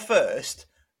draw first.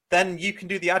 Then you can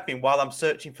do the admin while I'm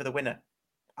searching for the winner.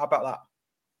 How about that?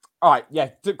 All right, yeah,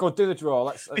 go do the draw.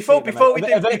 Let's before we do,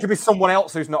 it could be someone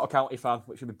else who's not a county fan,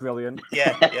 which would be brilliant.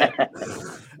 Yeah.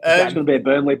 That's going to be a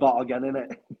Burnley bot again, isn't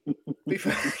it?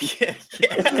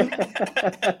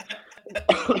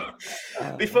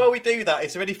 Before we do that,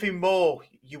 is there anything more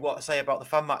you want to say about the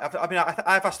fan march?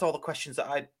 I've asked all the questions that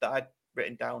I'd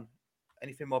written down.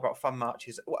 Anything more about fan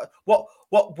marches? What?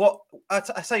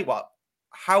 I say what?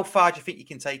 How far do you think you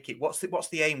can take it? What's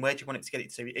the aim? Where do you want it to get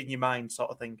it to in your mind, sort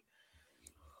of thing?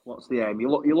 What's the aim? You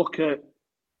look at.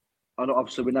 And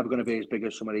obviously, we're never going to be as big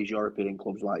as some of these European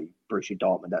clubs like Borussia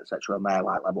Dortmund, etc. on their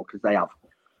like level because they have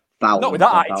thousands Not with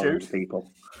that and attitude. thousands of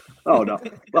people. Oh no!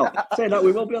 Well, saying that,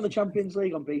 we will be on the Champions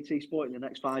League on BT Sport in the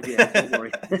next 5 years. Don't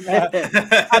worry.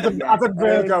 Adam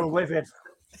Virgo livid.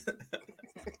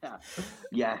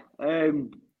 Yeah.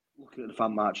 Looking at the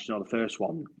fan match, the first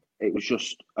one, it was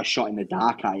just a shot in the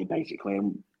dark at you, basically,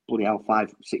 and bloody hell,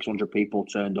 500-600 people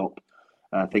turned up.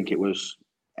 I think it was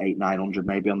 800-900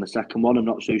 maybe on the second one. I'm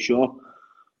not so sure,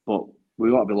 but we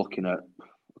ought to be looking at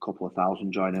a couple of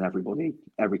thousand joining everybody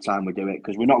every time we do it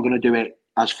because we're not going to do it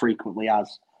as frequently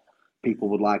as people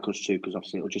would like us to because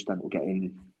obviously it'll just end up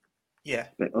getting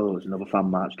there's another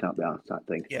fan match, can't be asked, that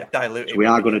thing. Yeah, diluted. So we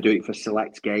are going to do it for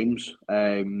select games,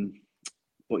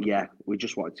 but yeah, we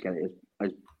just wanted to get it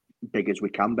as big as we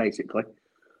can, basically.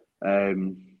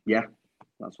 Yeah,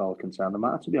 that's all I can say on the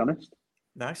matter, to be honest.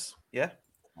 Nice, yeah.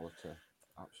 Quality.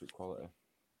 Absolute quality.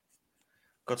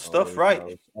 Good stuff,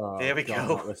 right? Here we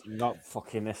go. Not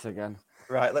fucking this again.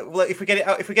 Right. Look, if we get it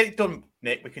out, if we get it done,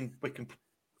 Nick, we can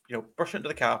brush it under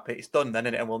the carpet. It's done then,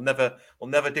 isn't it? And we'll never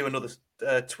do another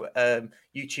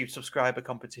YouTube subscriber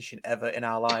competition ever in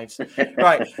our lives.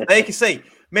 Right. There you can see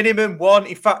minimum one.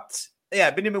 In fact,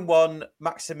 minimum one,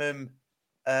 maximum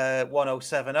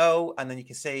 1070, and then you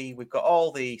can see we've got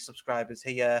all the subscribers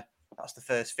here. That's the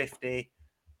first 50.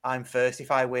 I'm first. If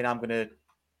I win, I'm going to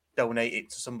donate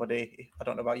it to somebody. I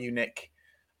don't know about you, Nick.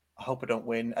 I hope I don't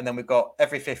win. And then we've got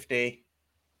every 50.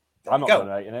 I'm not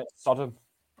donating it. Sodom.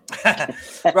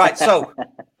 Right, so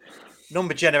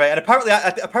number generator. And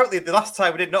apparently the last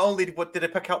time we did, not only did I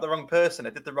pick out the wrong person,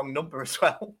 I did the wrong number as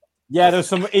well. Yeah, there's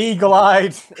some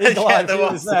eagle-eyed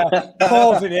viewers there,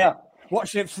 pausing it,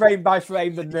 watching it frame by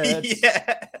frame, the nerds.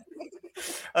 Yeah,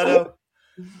 I know.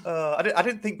 I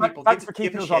didn't think people. Thanks for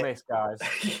keeping us honest, guys.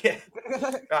 Yeah.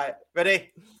 Right,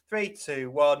 ready? 3,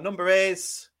 2, 1. Number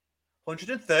is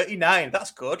 139. That's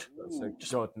good. That's a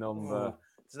good number.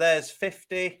 So there's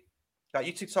 50. Right,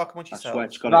 you two talk amongst yourselves. I swear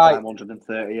it's got to be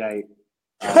 138.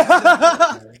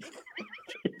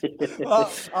 Well,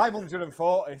 I'm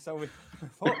 140, so we.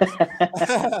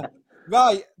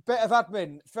 Right, bit of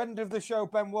admin. Friend of the show,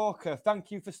 Ben Walker.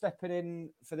 Thank you for stepping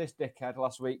in for this dickhead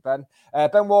last week, Ben.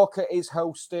 Ben Walker is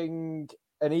hosting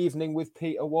an evening with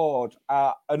Peter Ward,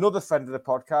 another friend of the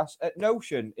podcast, at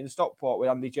Notion in Stockport with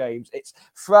Andy James. It's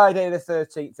Friday the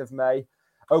 13th of May,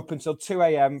 open till 2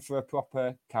 a.m. for a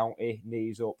proper county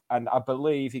knees up. And I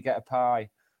believe you get a pie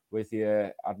with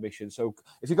your admission. So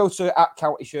if you go to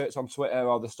 @County Shirts on Twitter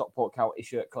or the Stockport County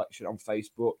Shirt Collection on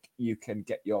Facebook, you can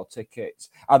get your tickets.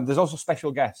 And there's also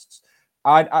special guests.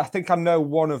 I think I know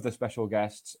one of the special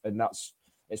guests, and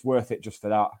it's worth it just for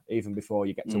that, even before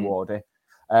you get to Wardy.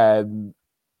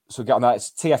 So get on that.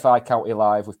 It's TFI County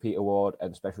Live with Peter Ward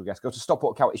and special guests. Go to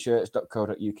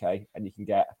stockportcountyshirts.co.uk and you can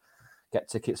get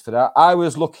tickets for that. I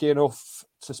was lucky enough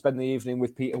to spend the evening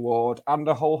with Peter Ward and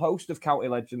a whole host of county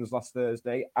legends last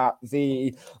Thursday at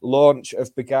the launch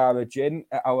of Bagara Gin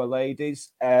at Our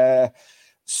Ladies.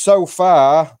 So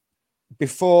far,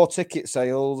 before ticket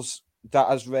sales, that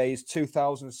has raised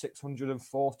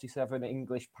 £2,647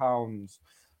 English pounds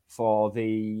for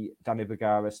the Danny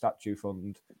Bagara Statue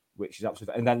Fund, which is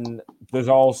absolutely. And then there's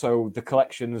also the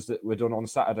collections that were done on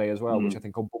Saturday as well, which I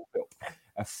think will bump it up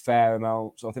a fair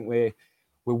amount. So I think we're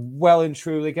well and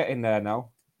truly getting there now,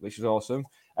 which is awesome.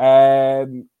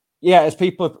 As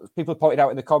people pointed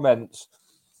out in the comments,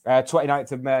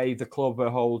 29th of May, the club are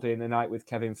holding a night with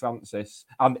Kevin Francis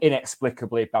and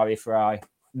inexplicably Barry Fry.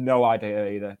 No idea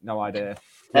either. No idea.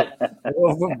 But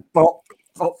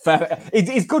fair.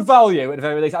 It's good value at the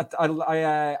very least.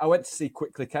 I went to see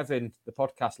Quickly Kevin, the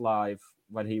podcast, live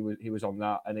when he was on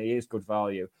that, and he is good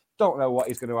value. Don't know what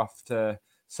he's going to have to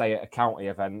say at a county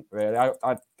event, really.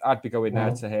 I'd be going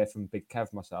there to hear from Big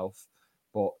Kev myself,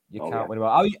 but you can't win.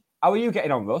 Well, how are you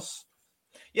getting on, Russ?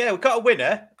 Yeah, we've got a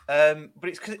winner,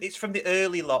 but it's from the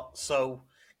early lot. So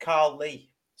Carl Lee.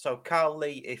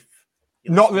 If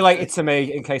not related to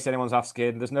me, in case anyone's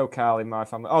asking. There's no Carl in my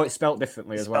family. Oh, it's spelled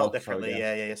differently as well. Spelled differently,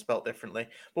 yeah, spelled differently.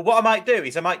 But what I might do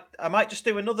is I might just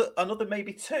do another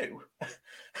maybe two,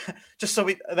 just so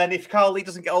then if Carl Lee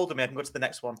doesn't get hold of me, I can go to the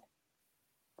next one.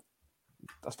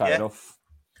 That's fair enough.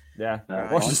 Yeah.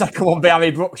 Watch the second one be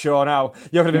Harry Brookshaw now.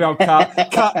 You're going to be on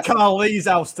Carl Lee's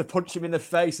house to punch him in the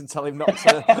face and tell him not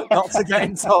to get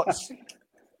in touch.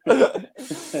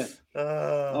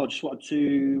 I just wanted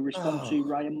to respond to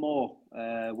Ryan Moore.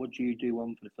 Would you do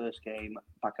one for the first game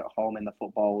back at home in the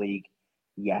Football League?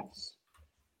 Yes.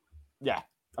 Yeah.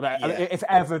 I mean, if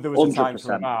ever there was a time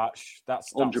for a march,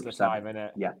 that's 100%. The time,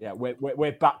 innit? Yeah.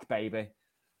 We're back, baby.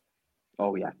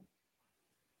 Oh, yeah.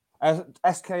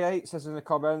 SK8 says in the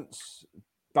comments,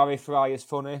 Barry Fry is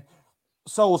funny.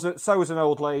 So's an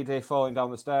old lady falling down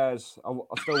the stairs. I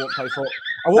still won't pay for.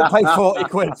 I won't pay 40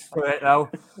 quid for it though.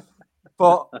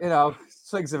 But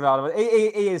swings around.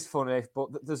 He is funny,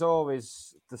 but there's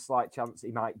always the slight chance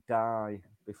he might die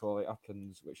before it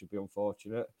happens, which would be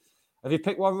unfortunate. Have you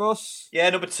picked one, Russ? Yeah,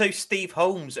 number 2, Steve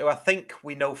Holmes, who I think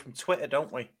we know from Twitter,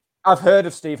 don't we? I've heard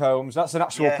of Steve Holmes. That's an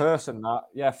actual person.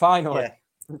 That finally,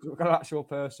 we've got an actual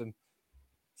person.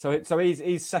 So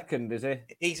he's second, is he?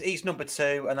 He's number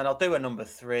 2, and then I'll do a number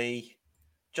 3,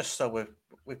 just so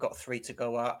we've got 3 to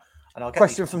go at. And I'll get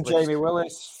question from Jamie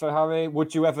Willis for Harry: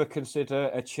 would you ever consider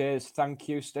a cheers thank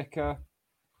you sticker?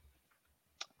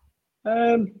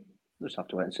 Just have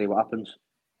to wait and see what happens.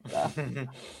 Yeah.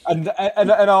 and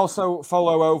also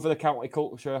follow Over the County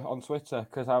Culture on Twitter,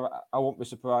 because I won't be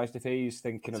surprised if he's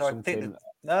thinking of something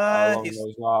along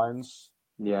those lines.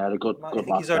 Yeah, the good. I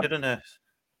think he's already done a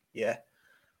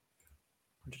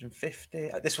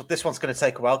 150. This one's going to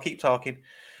take a while. Keep talking.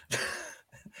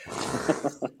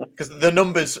 Because the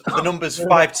numbers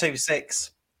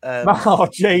 526. Oh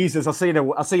Jesus! I'll see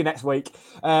you next week.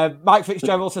 Mike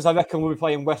Fitzgerald says, "I reckon we'll be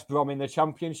playing West Brom in the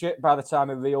Championship by the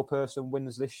time a real person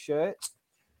wins this shirt,"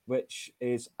 which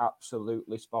is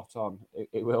absolutely spot on.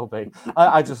 It will be.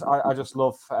 I just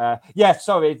love.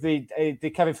 Sorry.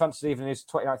 The Kevin Francis evening is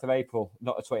 29th of April,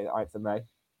 not the 29th of May.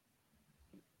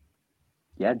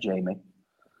 Yeah, Jamie.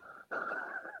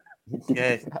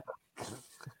 Yeah.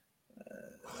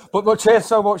 But cheers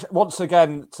so much once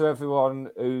again to everyone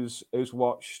who's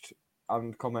watched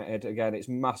and commented. Again, it's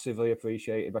massively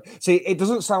appreciated. But see, it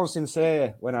doesn't sound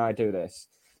sincere when I do this.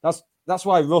 That's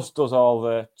why Russ does all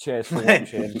the cheers for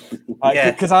watching.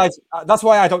 Because that's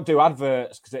why I don't do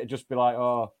adverts, because it'd just be like,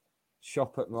 oh,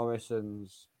 shop at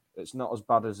Morrison's. It's not as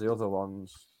bad as the other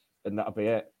ones, and that'll be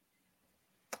it.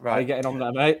 Right, are you getting on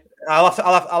there, mate? I'll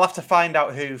have to find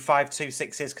out who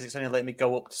 526 is, because it's only letting me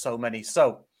go up to so many.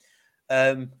 So.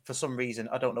 For some reason,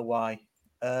 I don't know why.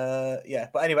 But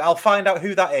anyway, I'll find out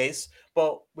who that is.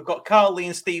 But we've got Carl Lee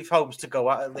and Steve Holmes to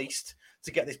go at least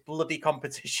to get this bloody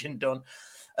competition done.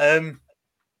 But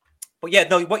what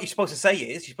you're supposed to say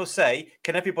is,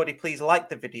 can everybody please like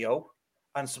the video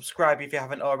and subscribe if you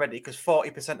haven't already? Because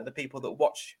 40% of the people that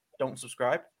watch don't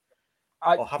subscribe.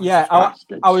 I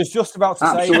was just about to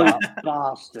say that.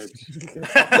 Bastards.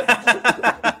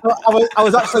 I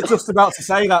was actually just about to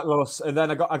say that, Russ, and then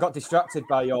I got distracted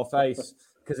by your face,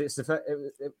 because it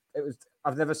was.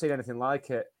 I've never seen anything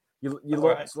like it. You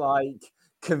looked like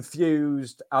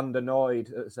confused and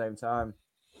annoyed at the same time.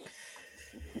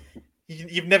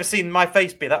 You've never seen my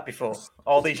face be that before.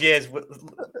 All these years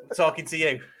talking to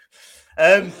you.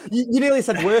 You nearly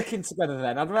said working together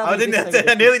then. I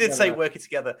nearly did say working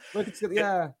together. Working together,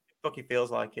 yeah. Fucking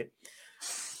feels like it.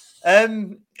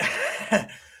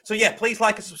 So please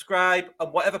like and subscribe,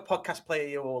 and whatever podcast player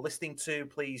you're listening to,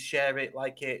 please share it,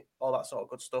 like it, all that sort of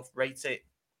good stuff. Rate it.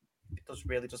 It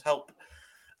really does help.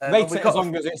 Rate it as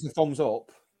long as it's a thumbs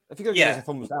up. If you're going to give us a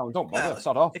thumbs down, don't bother.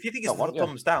 Sod off. If you think it's a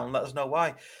thumbs down, let us know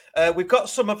why. We've got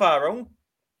some of our own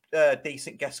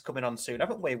decent guests coming on soon,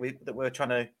 haven't we? That we're trying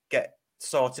to get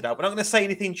sorted out. We're not going to say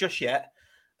anything just yet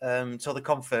until they're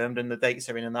confirmed and the dates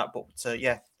are in and that. But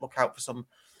look out for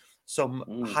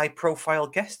some high-profile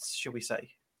guests, shall we say?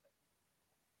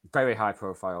 Very high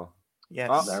profile. Yes,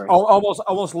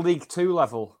 almost League 2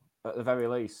 level at the very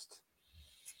least.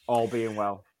 All being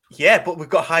well. Yeah, but we've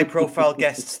got high-profile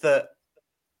guests that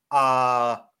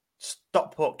are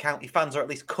Stockport County fans, or at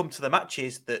least come to the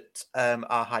matches that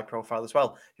are high-profile as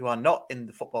well, who are not in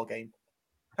the football game.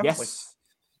 Yes,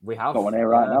 we have. Got one here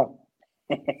right now.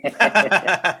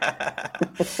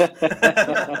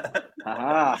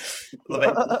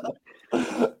 Love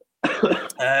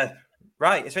it.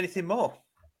 Right, is there anything more?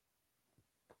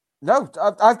 No,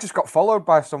 I've just got followed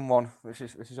by someone, which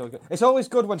is always good. It's always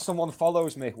good when someone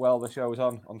follows me while the show's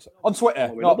on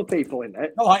Twitter. With other people in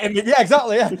it. Yeah,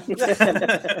 exactly. Yeah.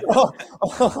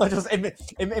 Just in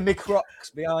my Crocs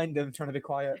behind them, trying to be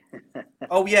quiet.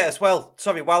 Oh yeah, as well.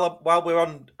 Sorry, while we're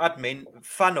on admin,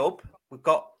 FanHub, we've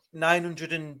got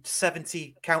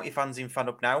 970 county fans in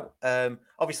FanHub now.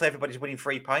 Obviously, everybody's winning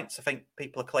free pints. I think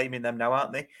people are claiming them now,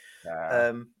 aren't they?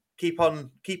 Yeah. Keep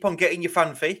on getting your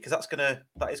fan fee, because that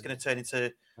is gonna turn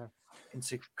into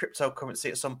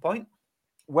cryptocurrency at some point.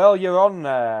 Well, you're on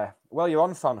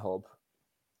FanHub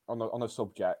on a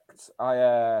subject.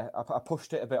 I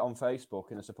pushed it a bit on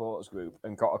Facebook in a supporters group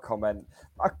and got a comment.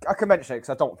 I can mention it because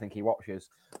I don't think he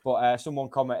watches, but someone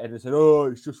commented and said,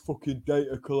 "Oh, it's just fucking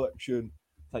data collection."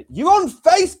 It's like, you're on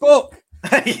Facebook.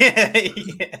 yeah.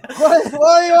 What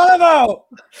are you on about?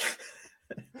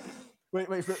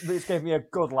 which gave me a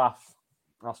good laugh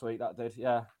last week. That did,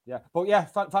 yeah. But yeah,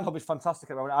 fan hub is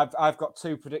fantastic at the moment. I've got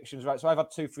 2 predictions right, so I've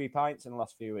had 2 free pints in the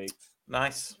last few weeks.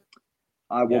 Nice.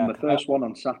 I won my first one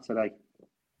on Saturday.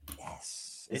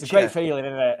 Yes, it's a great you? feeling,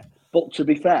 isn't it? But to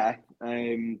be fair,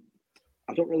 I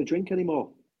don't really drink anymore.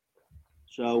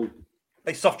 So,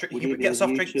 Hey, soft drink. You can get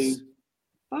soft drinks.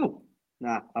 Oh,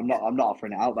 nah, I'm not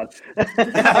offering it out then.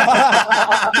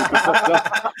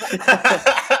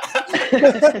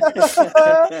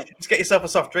 Just get yourself a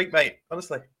soft drink, mate.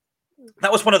 Honestly,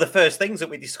 that was one of the first things that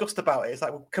we discussed about it. It's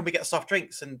like, well, can we get soft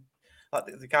drinks? And like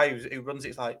the guy who runs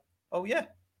it's like, oh yeah,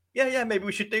 maybe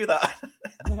we should do that.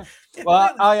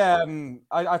 Well,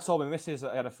 I told my missus that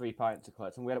I had a free pint to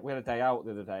collect, and we had a day out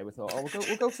the other day. We thought,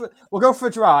 we'll go for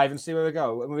a drive and see where we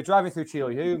go. And we were driving through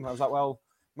Cheeley-Hulme. I was like, well,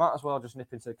 might as well just nip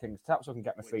into King's Tap so I can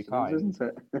get my free pint. Isn't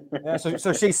it? Yeah,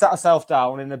 so she sat herself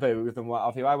down in the booth and what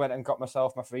have you. I went and got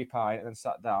myself my free pint and then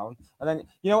sat down. And then,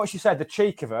 you know what she said? The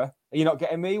cheek of her, are you not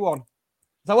getting me one?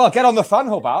 So, well, get on the Fan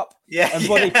Hub app and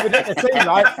bloody predict the team,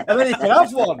 right? And then you can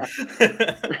have one.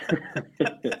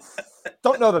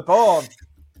 Don't know the born.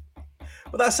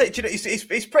 Well, that's it. You know,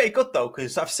 it's pretty good though,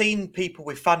 because I've seen people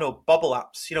with Fan Hub bobble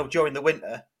apps, during the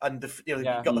winter, and you've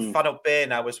got the Fan Hub beer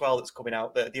now as well that's coming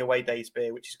out, the away days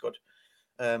beer, which is good.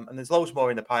 And there's loads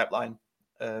more in the pipeline.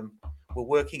 We're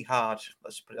working hard.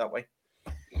 Let's put it that way.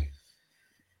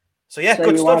 So yeah,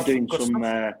 good stuff. Are doing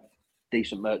some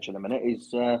decent merch in a minute.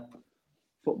 Is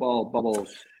football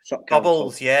bubbles, sock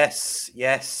bubbles? Yes.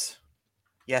 I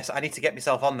need to get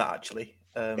myself on that actually.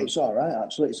 It's all right,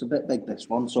 actually. It's a bit big, this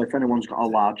one. So if anyone's got a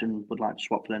large and would like to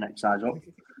swap for the next size up,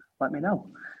 let me know.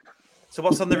 So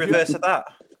what's on the reverse of that?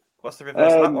 What's the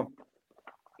reverse of that one?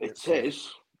 It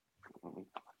is.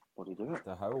 What do you do?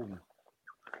 The home.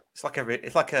 It's like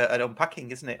an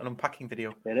unpacking, isn't it? An unpacking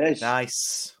video. It is.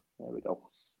 Nice. There we go.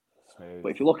 But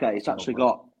if you look at it, it's actually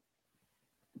got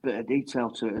a bit of detail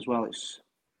to it as well. It's.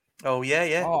 Oh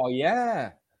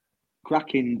yeah.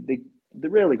 Cracking. They're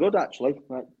really good, actually.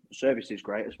 Like, the service is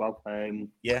great as well.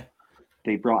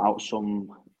 They brought out some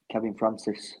Kevin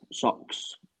Francis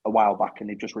socks a while back, and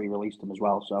they've just re-released them as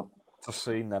well. So I've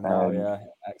seen them now. Yeah,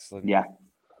 excellent. Yeah,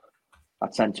 I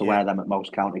tend to wear them at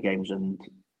most county games, and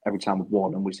every time we've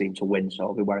worn them, we seem to win. So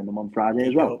I'll be wearing them on Friday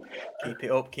as well. Keep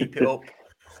it up.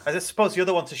 I suppose the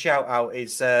other one to shout out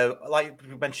is like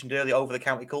we mentioned earlier, over the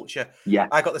county culture. Yeah,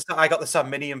 I got the Sam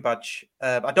Minion badge.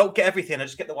 I don't get everything; I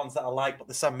just get the ones that I like. But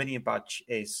the Sam Minion badge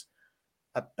is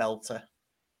a belter.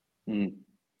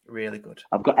 Really good.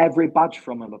 I've got every badge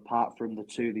from them apart from the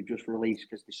 2 they've just released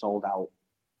because they sold out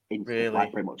instantly,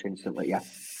 like pretty much instantly. Yeah.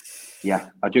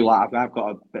 I do like. I've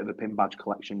got a bit of a pin badge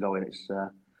collection going. It's a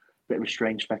bit of a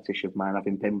strange fetish of mine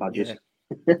having pin badges.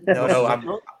 Yeah. No, I'm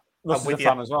with you.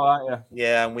 Fan as well, aren't you?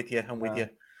 Yeah, I'm with you.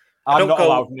 I'm not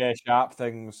allowed near sharp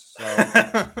things, so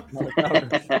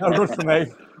no good for me.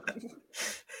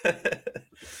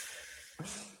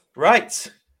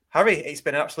 Right, Harry, it's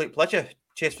been an absolute pleasure.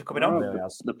 Cheers for coming on.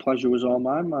 The pleasure was all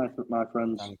mine, my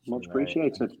friends. Much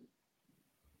appreciated.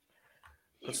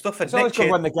 Good stuff. It's always good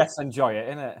when the guests enjoy it,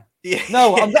 isn't it? Yeah.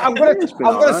 No, I'm going to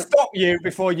stop you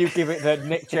before you give it the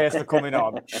Nick Chase for coming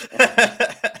on.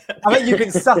 I bet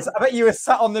you were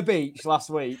sat on the beach last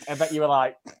week. I bet you were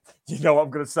like, "Do you know what I'm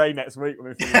going to say next week when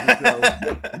we finish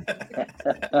the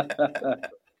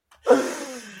show?"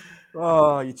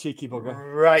 Oh, you cheeky bugger!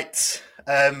 Right.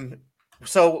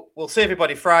 So we'll see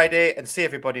everybody Friday and see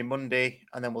everybody Monday,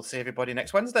 and then we'll see everybody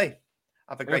next Wednesday.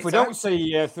 Have a great time. If we don't see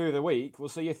you through the week, we'll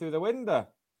see you through the window.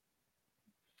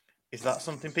 Is that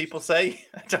something people say?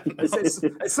 I don't know.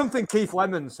 It's something Keith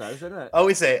Lemon says, isn't it? Oh,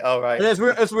 is it? All right. As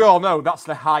we all know, that's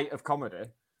the height of comedy.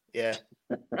 Yeah.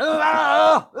 Do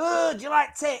you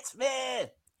like tits?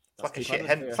 It's like a shit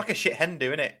hen. It's like a shit hen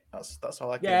do, isn't it? That's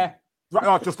all I can. Yeah.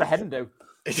 Right, just a hen do.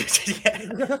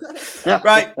 Yeah.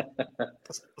 Right.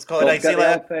 Let's call it a day. See you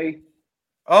later.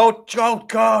 Oh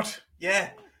God.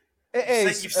 Yeah. It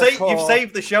is. You've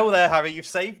saved the show there, Harry. You've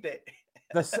saved it.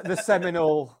 The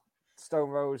seminal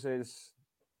Stone Roses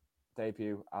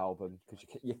debut album, because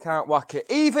you can't whack it.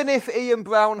 Even if Ian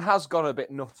Brown has gone a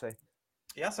bit nutty.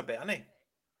 He has a bit, hasn't he?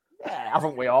 Yeah,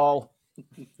 haven't we all?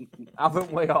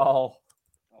 Haven't we all?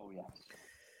 Oh, yes.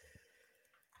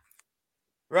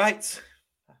 Right.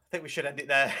 I think we should end it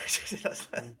there.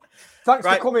 Thanks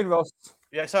for coming, Ross.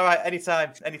 Yeah, it's all right.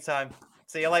 Anytime.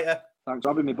 See you later. Thanks for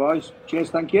having me, boys.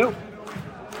 Cheers, thank you.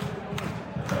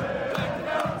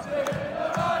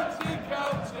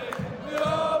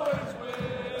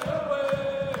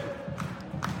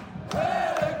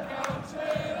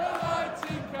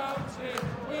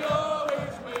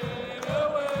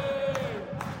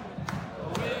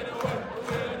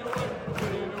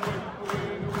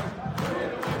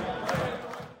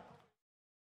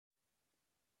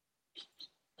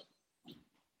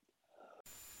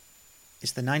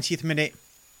 It's the 90th minute,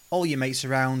 all your mates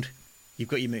around, you've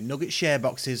got your McNugget share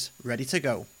boxes ready to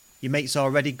go. Your mates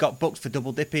already got booked for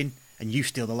double dipping, and you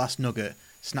steal the last nugget,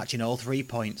 snatching all 3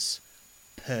 points.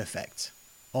 Perfect.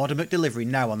 Order McDelivery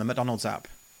now on the McDonald's app.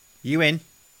 You in?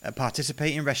 At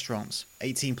participating restaurants.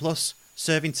 18 plus.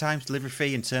 Serving times, delivery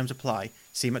fee and terms apply.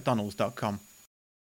 See mcdonalds.com.